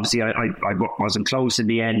and done, obviously I wasn't close in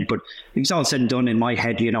the end, but it was all said and done in my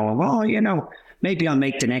head, you know, well, you know, maybe I'll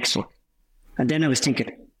make the next one. And then I was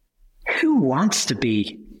thinking, who wants to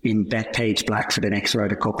be in Bethpage Black for the next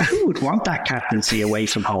Ryder Cup? Who would want that captaincy away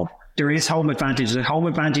from home? There is home advantage. There's home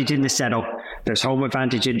advantage in the setup. There's home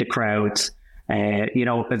advantage in the crowds. You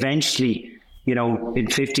know, eventually, you know, in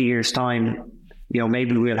 50 years' time, you know,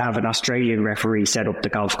 maybe we'll have an Australian referee set up the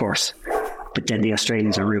golf course. But then the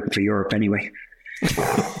Australians are rooting for Europe anyway.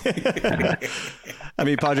 I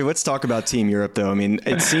mean, Padraig, let's talk about Team Europe, though. I mean,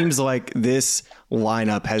 it seems like this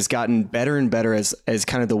lineup has gotten better and better as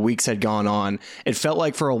kind of the weeks had gone on. It felt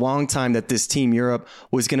like for a long time that this Team Europe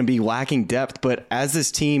was going to be lacking depth, but as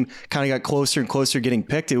this team kind of got closer and closer getting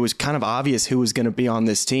picked, it was kind of obvious who was going to be on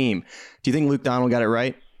this team. Do you think Luke Donald got it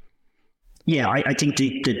right? Yeah, I think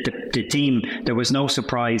the team, there was no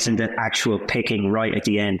surprise in the actual picking right at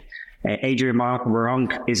the end. Adrian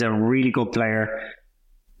Meronk is a really good player,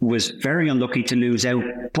 was very unlucky to lose out,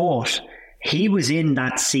 but he was in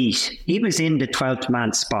that seat. He was in the 12th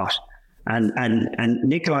man spot. And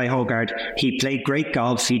Nicolai Højgaard, he played great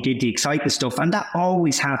golf. He did the exciting stuff. And that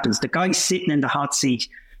always happens. The guy sitting in the hot seat,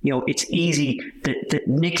 it's easy. That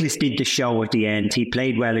Nicholas did the show at the end. He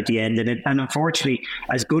played well at the end. And unfortunately,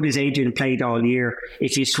 as good as Adrian played all year,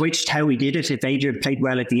 if you switched how he did it, if Adrian played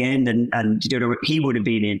well at the end, and he would have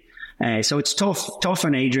been in. So it's tough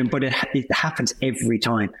on Adrian, but it happens every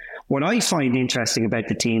time. What I find interesting about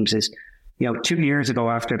the teams is, 2 years ago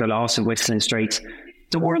after the loss of Whistling Straits,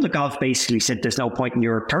 the World of Golf basically said there's no point in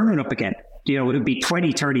Europe turning up again. It would be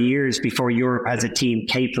 20, 30 years before Europe has a team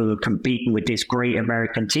capable of competing with this great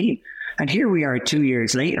American team. And here we are 2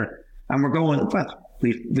 years later, and we're going, well,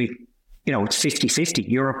 we've it's 50-50.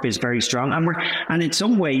 Europe is very strong. And in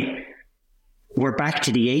some way, we're back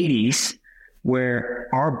to the 80s, where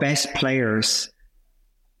our best players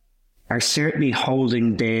are certainly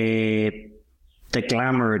holding the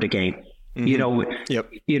glamour of the game.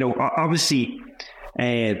 Mm-hmm. Obviously,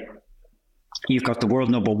 you've got the world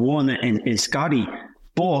number one in Scotty,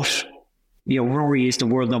 but Rory is the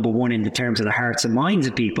world number one in the terms of the hearts and minds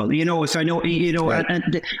of people. So I know, right.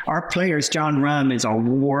 and our players, John Rahm is a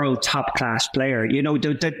world top class player.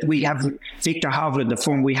 We have Victor Hovland, the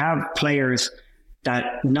form. We have players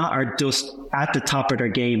that not are just at the top of their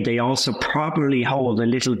game. They also probably hold a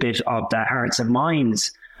little bit of the hearts and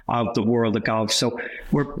minds of the world of golf. So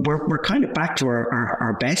we're kind of back to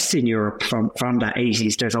our best in Europe from the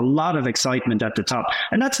 80s. There's a lot of excitement at the top.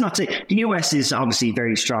 And that's not to say, the US is obviously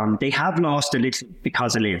very strong. They have lost a little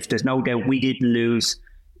because of LIV. There's no doubt we didn't lose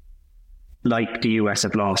like the US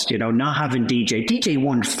have lost. Not having DJ. DJ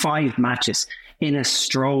won 5 matches in a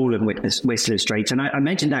stroll in Whistling Straits. And I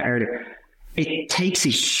mentioned that earlier. It takes a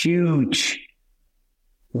huge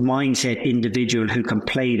mindset individual who can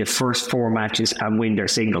play the first 4 matches and win their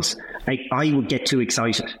singles. I would get too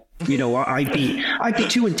excited. I'd be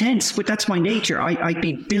too intense, but that's my nature. I'd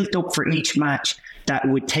be built up for each match that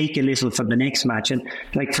would take a little from the next match. And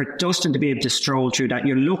like for Dustin to be able to stroll through that,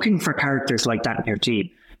 you're looking for characters like that in your team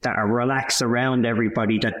that are relaxed around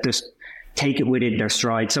everybody, that just take it within their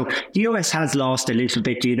stride. So the US has lost a little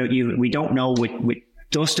bit. We don't know with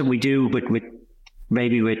Dustin, we do, but with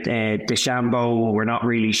DeChambeau, we're not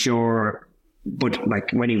really sure. But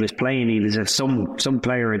like when he was playing, he was some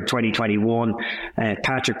player in 2021.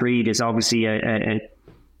 Patrick Reed is obviously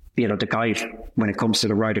the guy when it comes to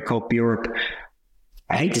the Ryder Cup Europe.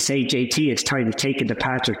 I hate to say JT has kind of taken the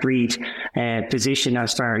Patrick Reed position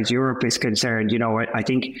as far as Europe is concerned. I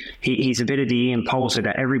think he's a bit of the Ian Poulter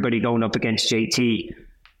that everybody going up against JT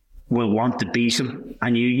will want to beat him.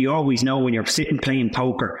 And you always know when you're sitting playing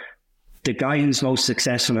poker, the guy who's most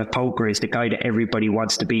successful at poker is the guy that everybody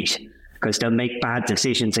wants to beat, because they'll make bad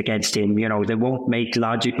decisions against him. They won't make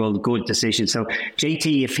logical, good decisions. So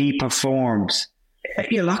JT, if he performs,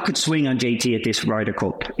 a lot could swing on JT at this Ryder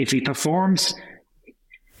Cup. If he performs,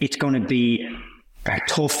 it's going to be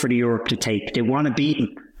tough for the Europe to take. They want to beat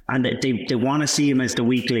him, and they want to see him as the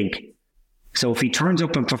weak link. So if he turns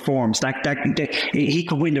up and performs, he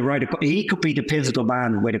could win the Ryder Cup. He could be the pivotal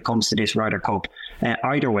man when it comes to this Ryder Cup.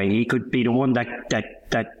 Either way, he could be the one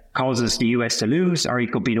that causes the US to lose, or he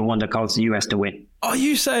could be the one that causes the US to win. Are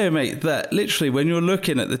you saying, mate, that literally when you're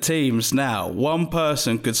looking at the teams now, one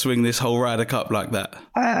person could swing this whole Ryder Cup like that?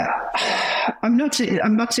 I'm not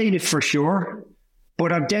saying it for sure,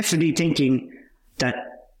 but I'm definitely thinking that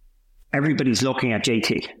everybody's looking at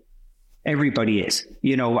JT. Everybody is,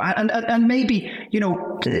 and maybe,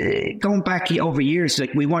 going back over years,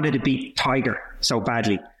 like we wanted to beat Tiger so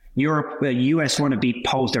badly. US want to beat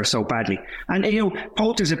Poulter so badly. And,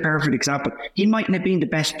 Poulter's a perfect example. He mightn't have been the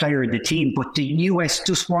best player in the team, but the US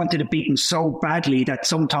just wanted to beat him so badly that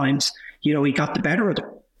sometimes, he got the better of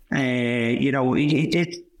them.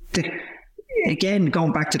 Again,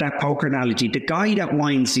 going back to that poker analogy, the guy that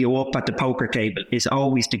winds you up at the poker table is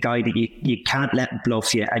always the guy that you can't let him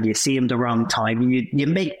bluff you, and you see him the wrong time, and you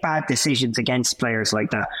make bad decisions against players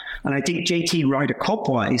like that. And I think JT Ryder Cup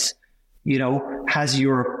wise, has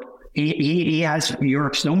Europe. He has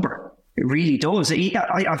Europe's number. It really does.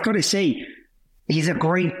 I've got to say, he's a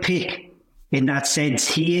great pick in that sense.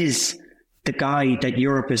 He is the guy that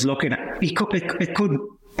Europe is looking at. It could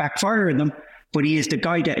backfire on them, but he is the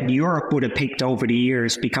guy that Europe would have picked over the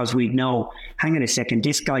years, because we know, hang on a second,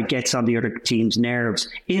 this guy gets on the other team's nerves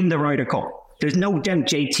in the Ryder Cup. There's no doubt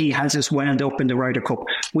JT has us wound up in the Ryder Cup.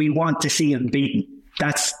 We want to see him beaten.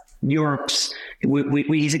 That's Europe's.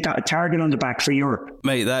 He's got a target on the back for Europe.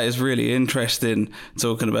 Mate, that is really interesting,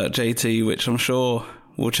 talking about JT, which I'm sure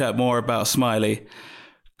we'll chat more about. Smiley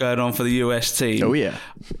going on for the US team. Oh, yeah.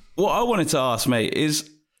 What I wanted to ask, mate, is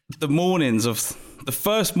the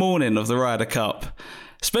first morning of the Ryder Cup.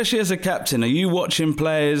 especially as a captain, are you watching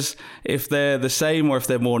players if they're the same or if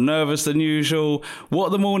they're more nervous than usual? What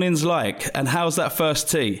are the mornings like, and how's that first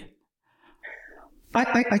tee?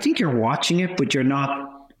 I think you're watching it, but you're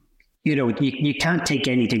not, you can't take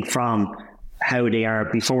anything from how they are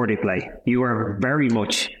before they play. You are very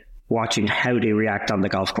much watching how they react on the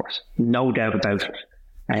golf course. No doubt about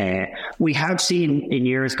it. We have seen in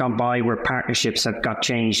years gone by where partnerships have got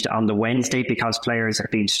changed on the Wednesday because players are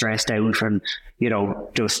being stressed out from,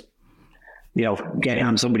 just, getting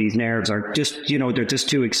on somebody's nerves, or just, they're just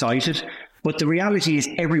too excited. But the reality is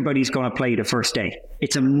everybody's going to play the first day.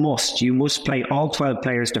 It's a must. You must play all 12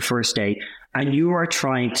 players the first day, and you are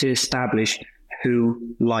trying to establish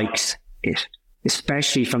who likes it,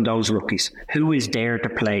 especially from those rookies. Who is there to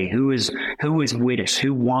play? Who is with it?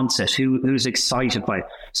 Who wants it? Who's excited by it?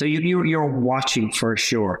 So you're watching for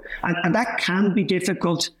sure. And that can be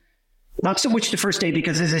difficult. Not so much the first day,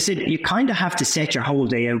 because as I said, you kind of have to set your whole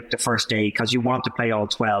day out the first day because you want to play all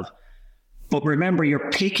 12. But remember,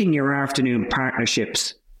 you're picking your afternoon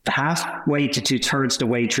partnerships halfway to 2/3 the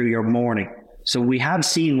way through your morning. So we have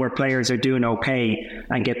seen where players are doing okay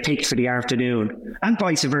and get picked for the afternoon, and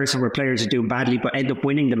vice versa, where players are doing badly but end up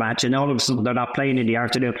winning the match, and all of a sudden they're not playing in the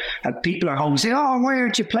afternoon. And people are home saying, "Oh, why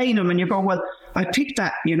aren't you playing him?" And you go, "Well, I picked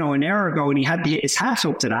that, an hour ago, and he had his hat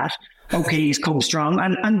up to that. Okay, he's come strong."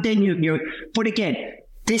 And then you. But again,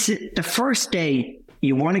 this is the first day.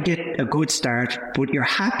 You want to get a good start, but you're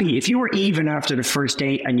happy if you were even after the first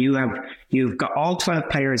day and you've got all 12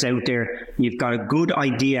 players out there. You've got a good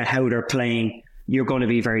idea how they're playing. You're going to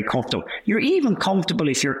be very comfortable. You're even comfortable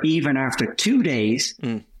if you're even after 2 days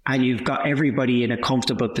and you've got everybody in a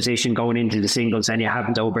comfortable position going into the singles and you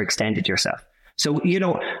haven't overextended yourself. So,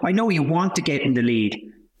 I know you want to get in the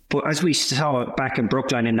lead, but as we saw back in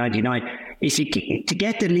Brookline in 99, to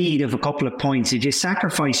get the lead of a couple of points, if you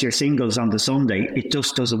sacrifice your singles on the Sunday, it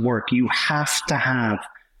just doesn't work. You have to have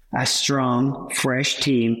a strong, fresh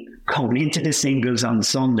team going into the singles on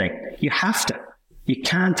Sunday. You have to. You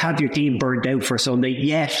can't have your team burned out for Sunday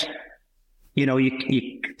yet. You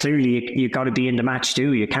clearly you got to be in the match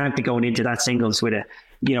too. You can't be going into that singles with a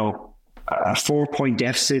 4-point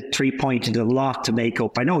deficit, 3 point, is a lot to make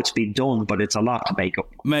up. I know it's been done, but it's a lot to make up.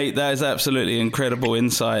 Mate, that is absolutely incredible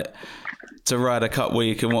insight to Ryder Cup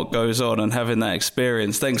week and what goes on and having that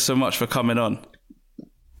experience. Thanks so much for coming on.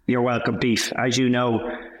 You're welcome, Beef. As you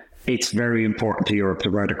know, it's very important to Europe, the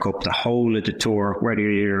Ryder Cup, the whole of the tour, whether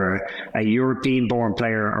you're a European-born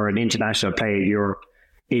player or an international player in Europe.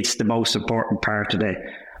 It's the most important part of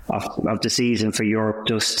the season for Europe,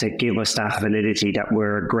 just to give us that validity that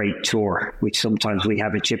we're a great tour, which sometimes we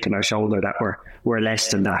have a chip in our shoulder that we're less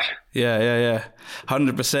than that. Yeah.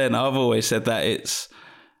 100%. I've always said that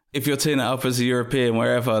if you're teeing it up as a European,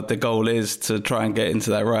 wherever, the goal is to try and get into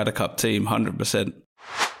that Ryder Cup team, 100%.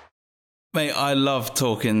 Mate, I love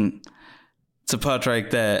talking to Padraig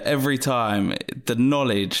there. Every time, the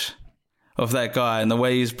knowledge of that guy and the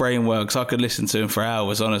way his brain works, I could listen to him for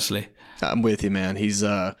hours, honestly. I'm with you, man. He's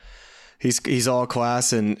all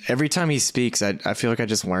class, and every time he speaks, I feel like I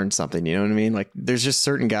just learned something. You know what I mean? Like, there's just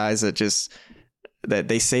certain guys that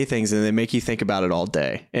they say things and they make you think about it all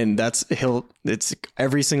day, and it's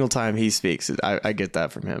every single time he speaks. I get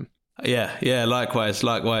that from him. Yeah. Likewise.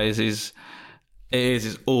 It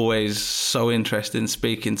is always so interesting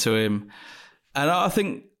speaking to him, and I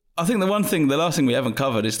think the last thing we haven't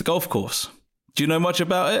covered is the golf course. Do you know much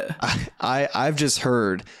about it? I've just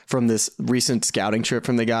heard from this recent scouting trip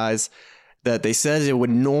from the guys that they said it would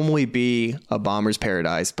normally be a bomber's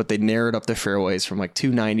paradise, but they narrowed up the fairways from like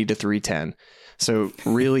 290 to 310. So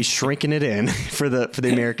really shrinking it in for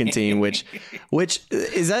the American team, which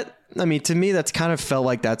is that, I mean, to me, that's kind of felt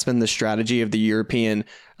like that's been the strategy of the European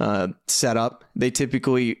setup. They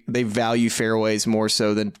value fairways more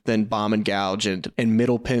so than bomb and gouge and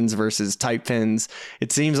middle pins versus tight pins.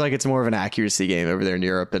 It seems like it's more of an accuracy game over there in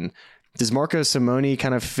Europe. And does Marco Simone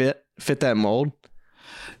kind of fit that mold?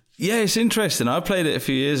 Yeah, it's interesting. I played it a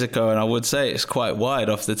few years ago, and I would say it's quite wide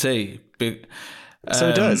off the tee. So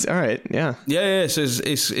it does. All right. Yeah. Yeah. So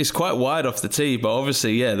it's quite wide off the tee, but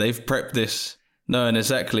obviously, they've prepped this knowing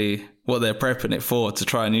exactly what they're prepping it for to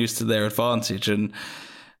try and use to their advantage. And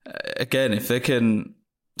again, if they can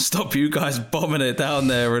stop you guys bombing it down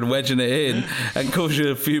there and wedging it in and cause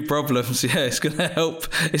you a few problems, it's going to help.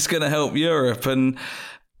 It's going to help Europe. And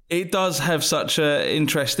it does have such an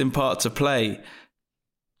interesting part to play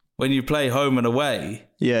when you play home and away.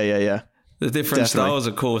 Yeah. The different styles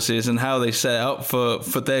of courses and how they set up for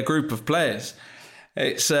their group of players.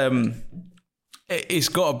 It's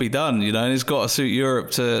got to be done, and it's got to suit Europe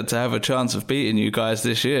to have a chance of beating you guys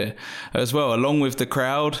this year as well, along with the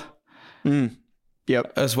crowd. Yeah,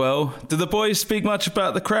 Yep. As well. Did the boys speak much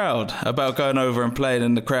about the crowd, about going over and playing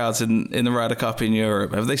in the crowds in the Ryder Cup in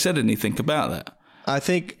Europe? Have they said anything about that? I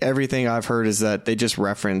think everything I've heard is that they just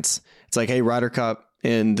reference, it's like, hey, Ryder Cup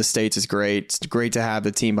in the States is great. It's great to have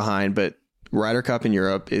the team behind, but Ryder Cup in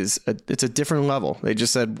Europe it's a different level. They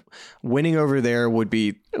just said winning over there would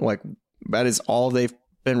be like, that is all they've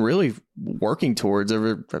been really working towards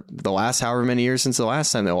over the last however many years since the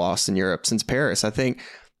last time they lost in Europe, since Paris. I think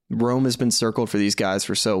Rome has been circled for these guys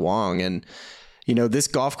for so long. And, this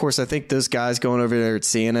golf course, I think those guys going over there and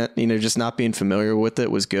seeing it, just not being familiar with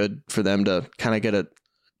it was good for them to kind of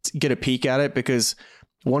get a peek at it, because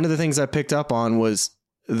one of the things I picked up on was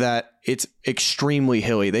that it's extremely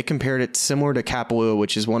hilly. They compared it similar to Kapalua,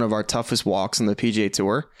 which is one of our toughest walks on the PGA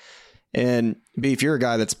Tour. And if you're a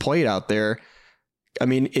guy that's played out there, I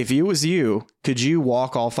mean, if it was you, could you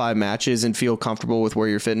walk all 5 matches and feel comfortable with where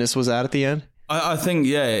your fitness was at the end? I think,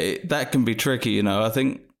 that can be tricky. I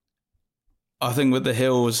think with the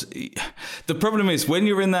hills, the problem is when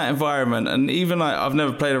you're in that environment, and even like I've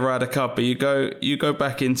never played a Ryder Cup, but you go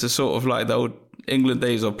back into sort of like the old England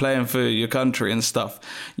days or playing for your country and stuff.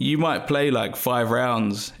 You might play like 5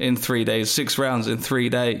 rounds in 3 days, 6 rounds in 3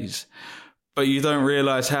 days, but you don't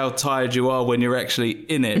realize how tired you are when you're actually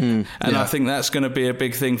in it. And I think that's going to be a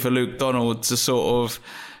big thing for Luke Donald to sort of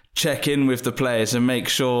check in with the players and make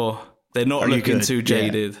sure they're not looking too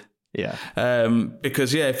jaded. Yeah.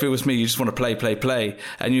 Because if it was me, you just want to play,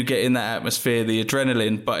 and you get in that atmosphere, the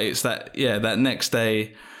adrenaline, but it's that next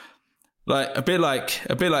day, like a bit like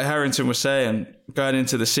Harrington was saying, going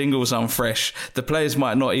into the singles unfresh, the players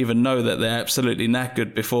might not even know that they're absolutely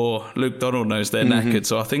knackered before Luke Donald knows they're knackered.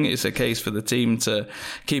 So I think it's a case for the team to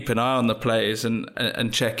keep an eye on the players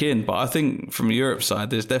and check in. But I think from Europe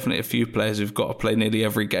side, there's definitely a few players who've got to play nearly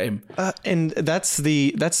every game. And that's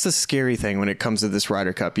the scary thing when it comes to this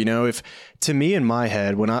Ryder Cup. If to me in my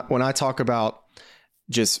head, when I talk about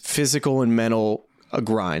just physical and mental a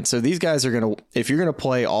grind. So these guys are if you're going to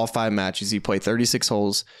play all 5 matches, you play 36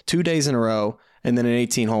 holes, 2 days in a row, and then an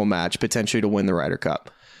 18-hole match potentially to win the Ryder Cup.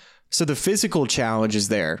 So the physical challenge is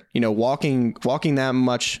there. Walking that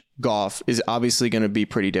much golf is obviously going to be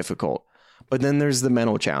pretty difficult. But then there's the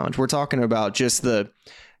mental challenge. We're talking about just the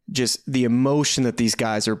emotion that these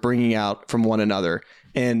guys are bringing out from one another,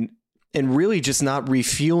 and really just not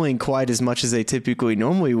refueling quite as much as they typically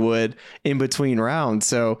normally would in between rounds.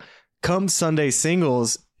 So come Sunday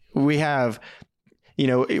singles, we have,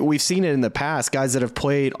 we've seen it in the past, guys that have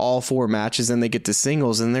played all 4 matches and they get to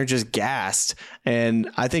singles and they're just gassed. And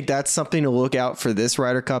I think that's something to look out for this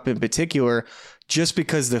Ryder Cup in particular, just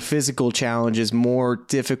because the physical challenge is more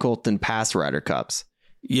difficult than past Ryder Cups.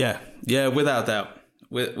 Yeah, without doubt.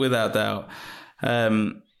 Without doubt.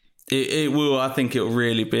 It will, I think it will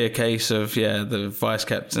really be a case of, the vice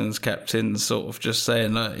captain sort of just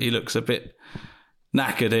saying, look, he looks a bit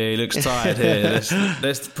knackered here, he looks tired here.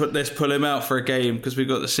 Let's pull him out for a game because we've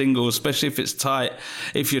got the singles, especially if it's tight.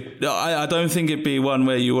 I don't think it'd be one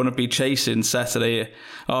where you want to be chasing Saturday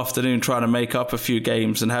afternoon trying to make up a few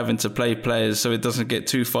games and having to play players so it doesn't get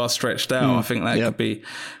too far stretched out. I think that could be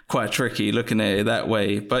quite tricky looking at it that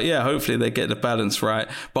way. But hopefully they get the balance right.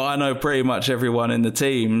 But I know pretty much everyone in the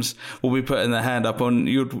teams will be putting their hand up on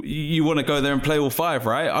you want to go there and play all 5,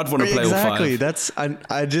 right? I'd want to play all 5. Exactly.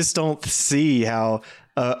 I just don't see how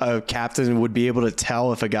a captain would be able to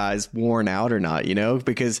tell if a guy's worn out or not,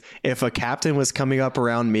 because if a captain was coming up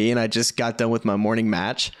around me and I just got done with my morning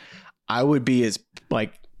match, I would be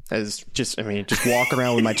just walk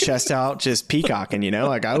around with my chest out, just peacocking,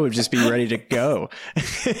 like I would just be ready to go.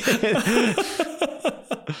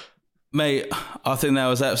 Mate, I think that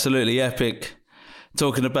was absolutely epic.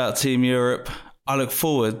 Talking about Team Europe, I look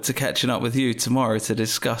forward to catching up with you tomorrow to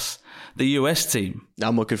discuss the US team.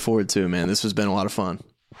 I'm looking forward to it, man. This has been a lot of fun.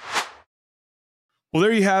 Well,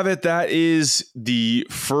 there you have it. That is the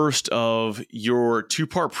first of your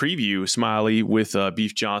 2-part preview, Smiley, with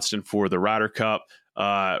Beef Johnston for the Ryder Cup.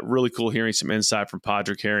 Really cool hearing some insight from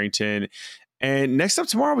Padraig Harrington. And next up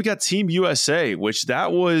tomorrow, we got Team USA, which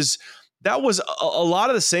that was a lot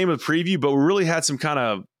of the same with preview, but we really had some kind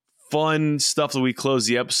of fun stuff that we closed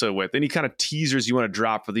the episode with. Any kind of teasers you want to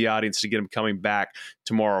drop for the audience to get them coming back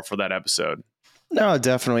tomorrow for that episode? No,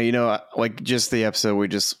 definitely. Like just the episode we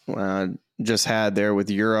just had there with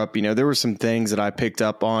Europe, there were some things that I picked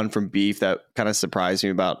up on from Beef that kind of surprised me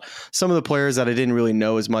about some of the players that I didn't really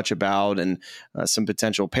know as much about, and some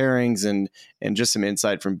potential pairings and just some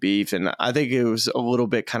insight from Beef. And I think it was a little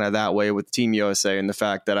bit kind of that way with Team USA, and the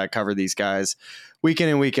fact that I cover these guys week in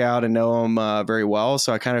and week out and know them very well.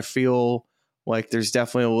 So I kind of feel like there's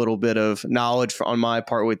definitely a little bit of knowledge on my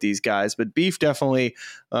part with these guys, but Beef definitely,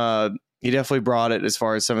 definitely brought it as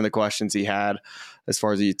far as some of the questions he had as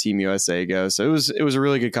far as the Team USA goes. So it was a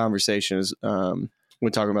really good conversation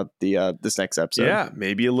when talking about this next episode. Yeah,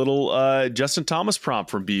 maybe a little Justin Thomas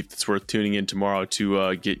prompt from Beef that's worth tuning in tomorrow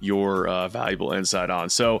to get your valuable insight on.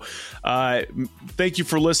 So thank you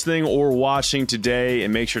for listening or watching today,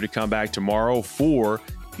 and make sure to come back tomorrow for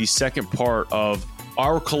the second part of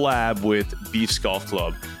our collab with Beef's Golf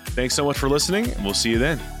Club. Thanks so much for listening, and we'll see you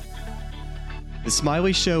then. The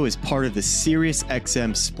Smiley Show is part of the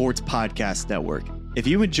SiriusXM Sports Podcast Network. If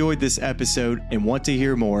you enjoyed this episode and want to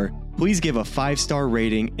hear more, please give a 5-star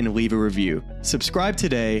rating and leave a review. Subscribe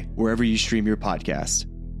today wherever you stream your podcast.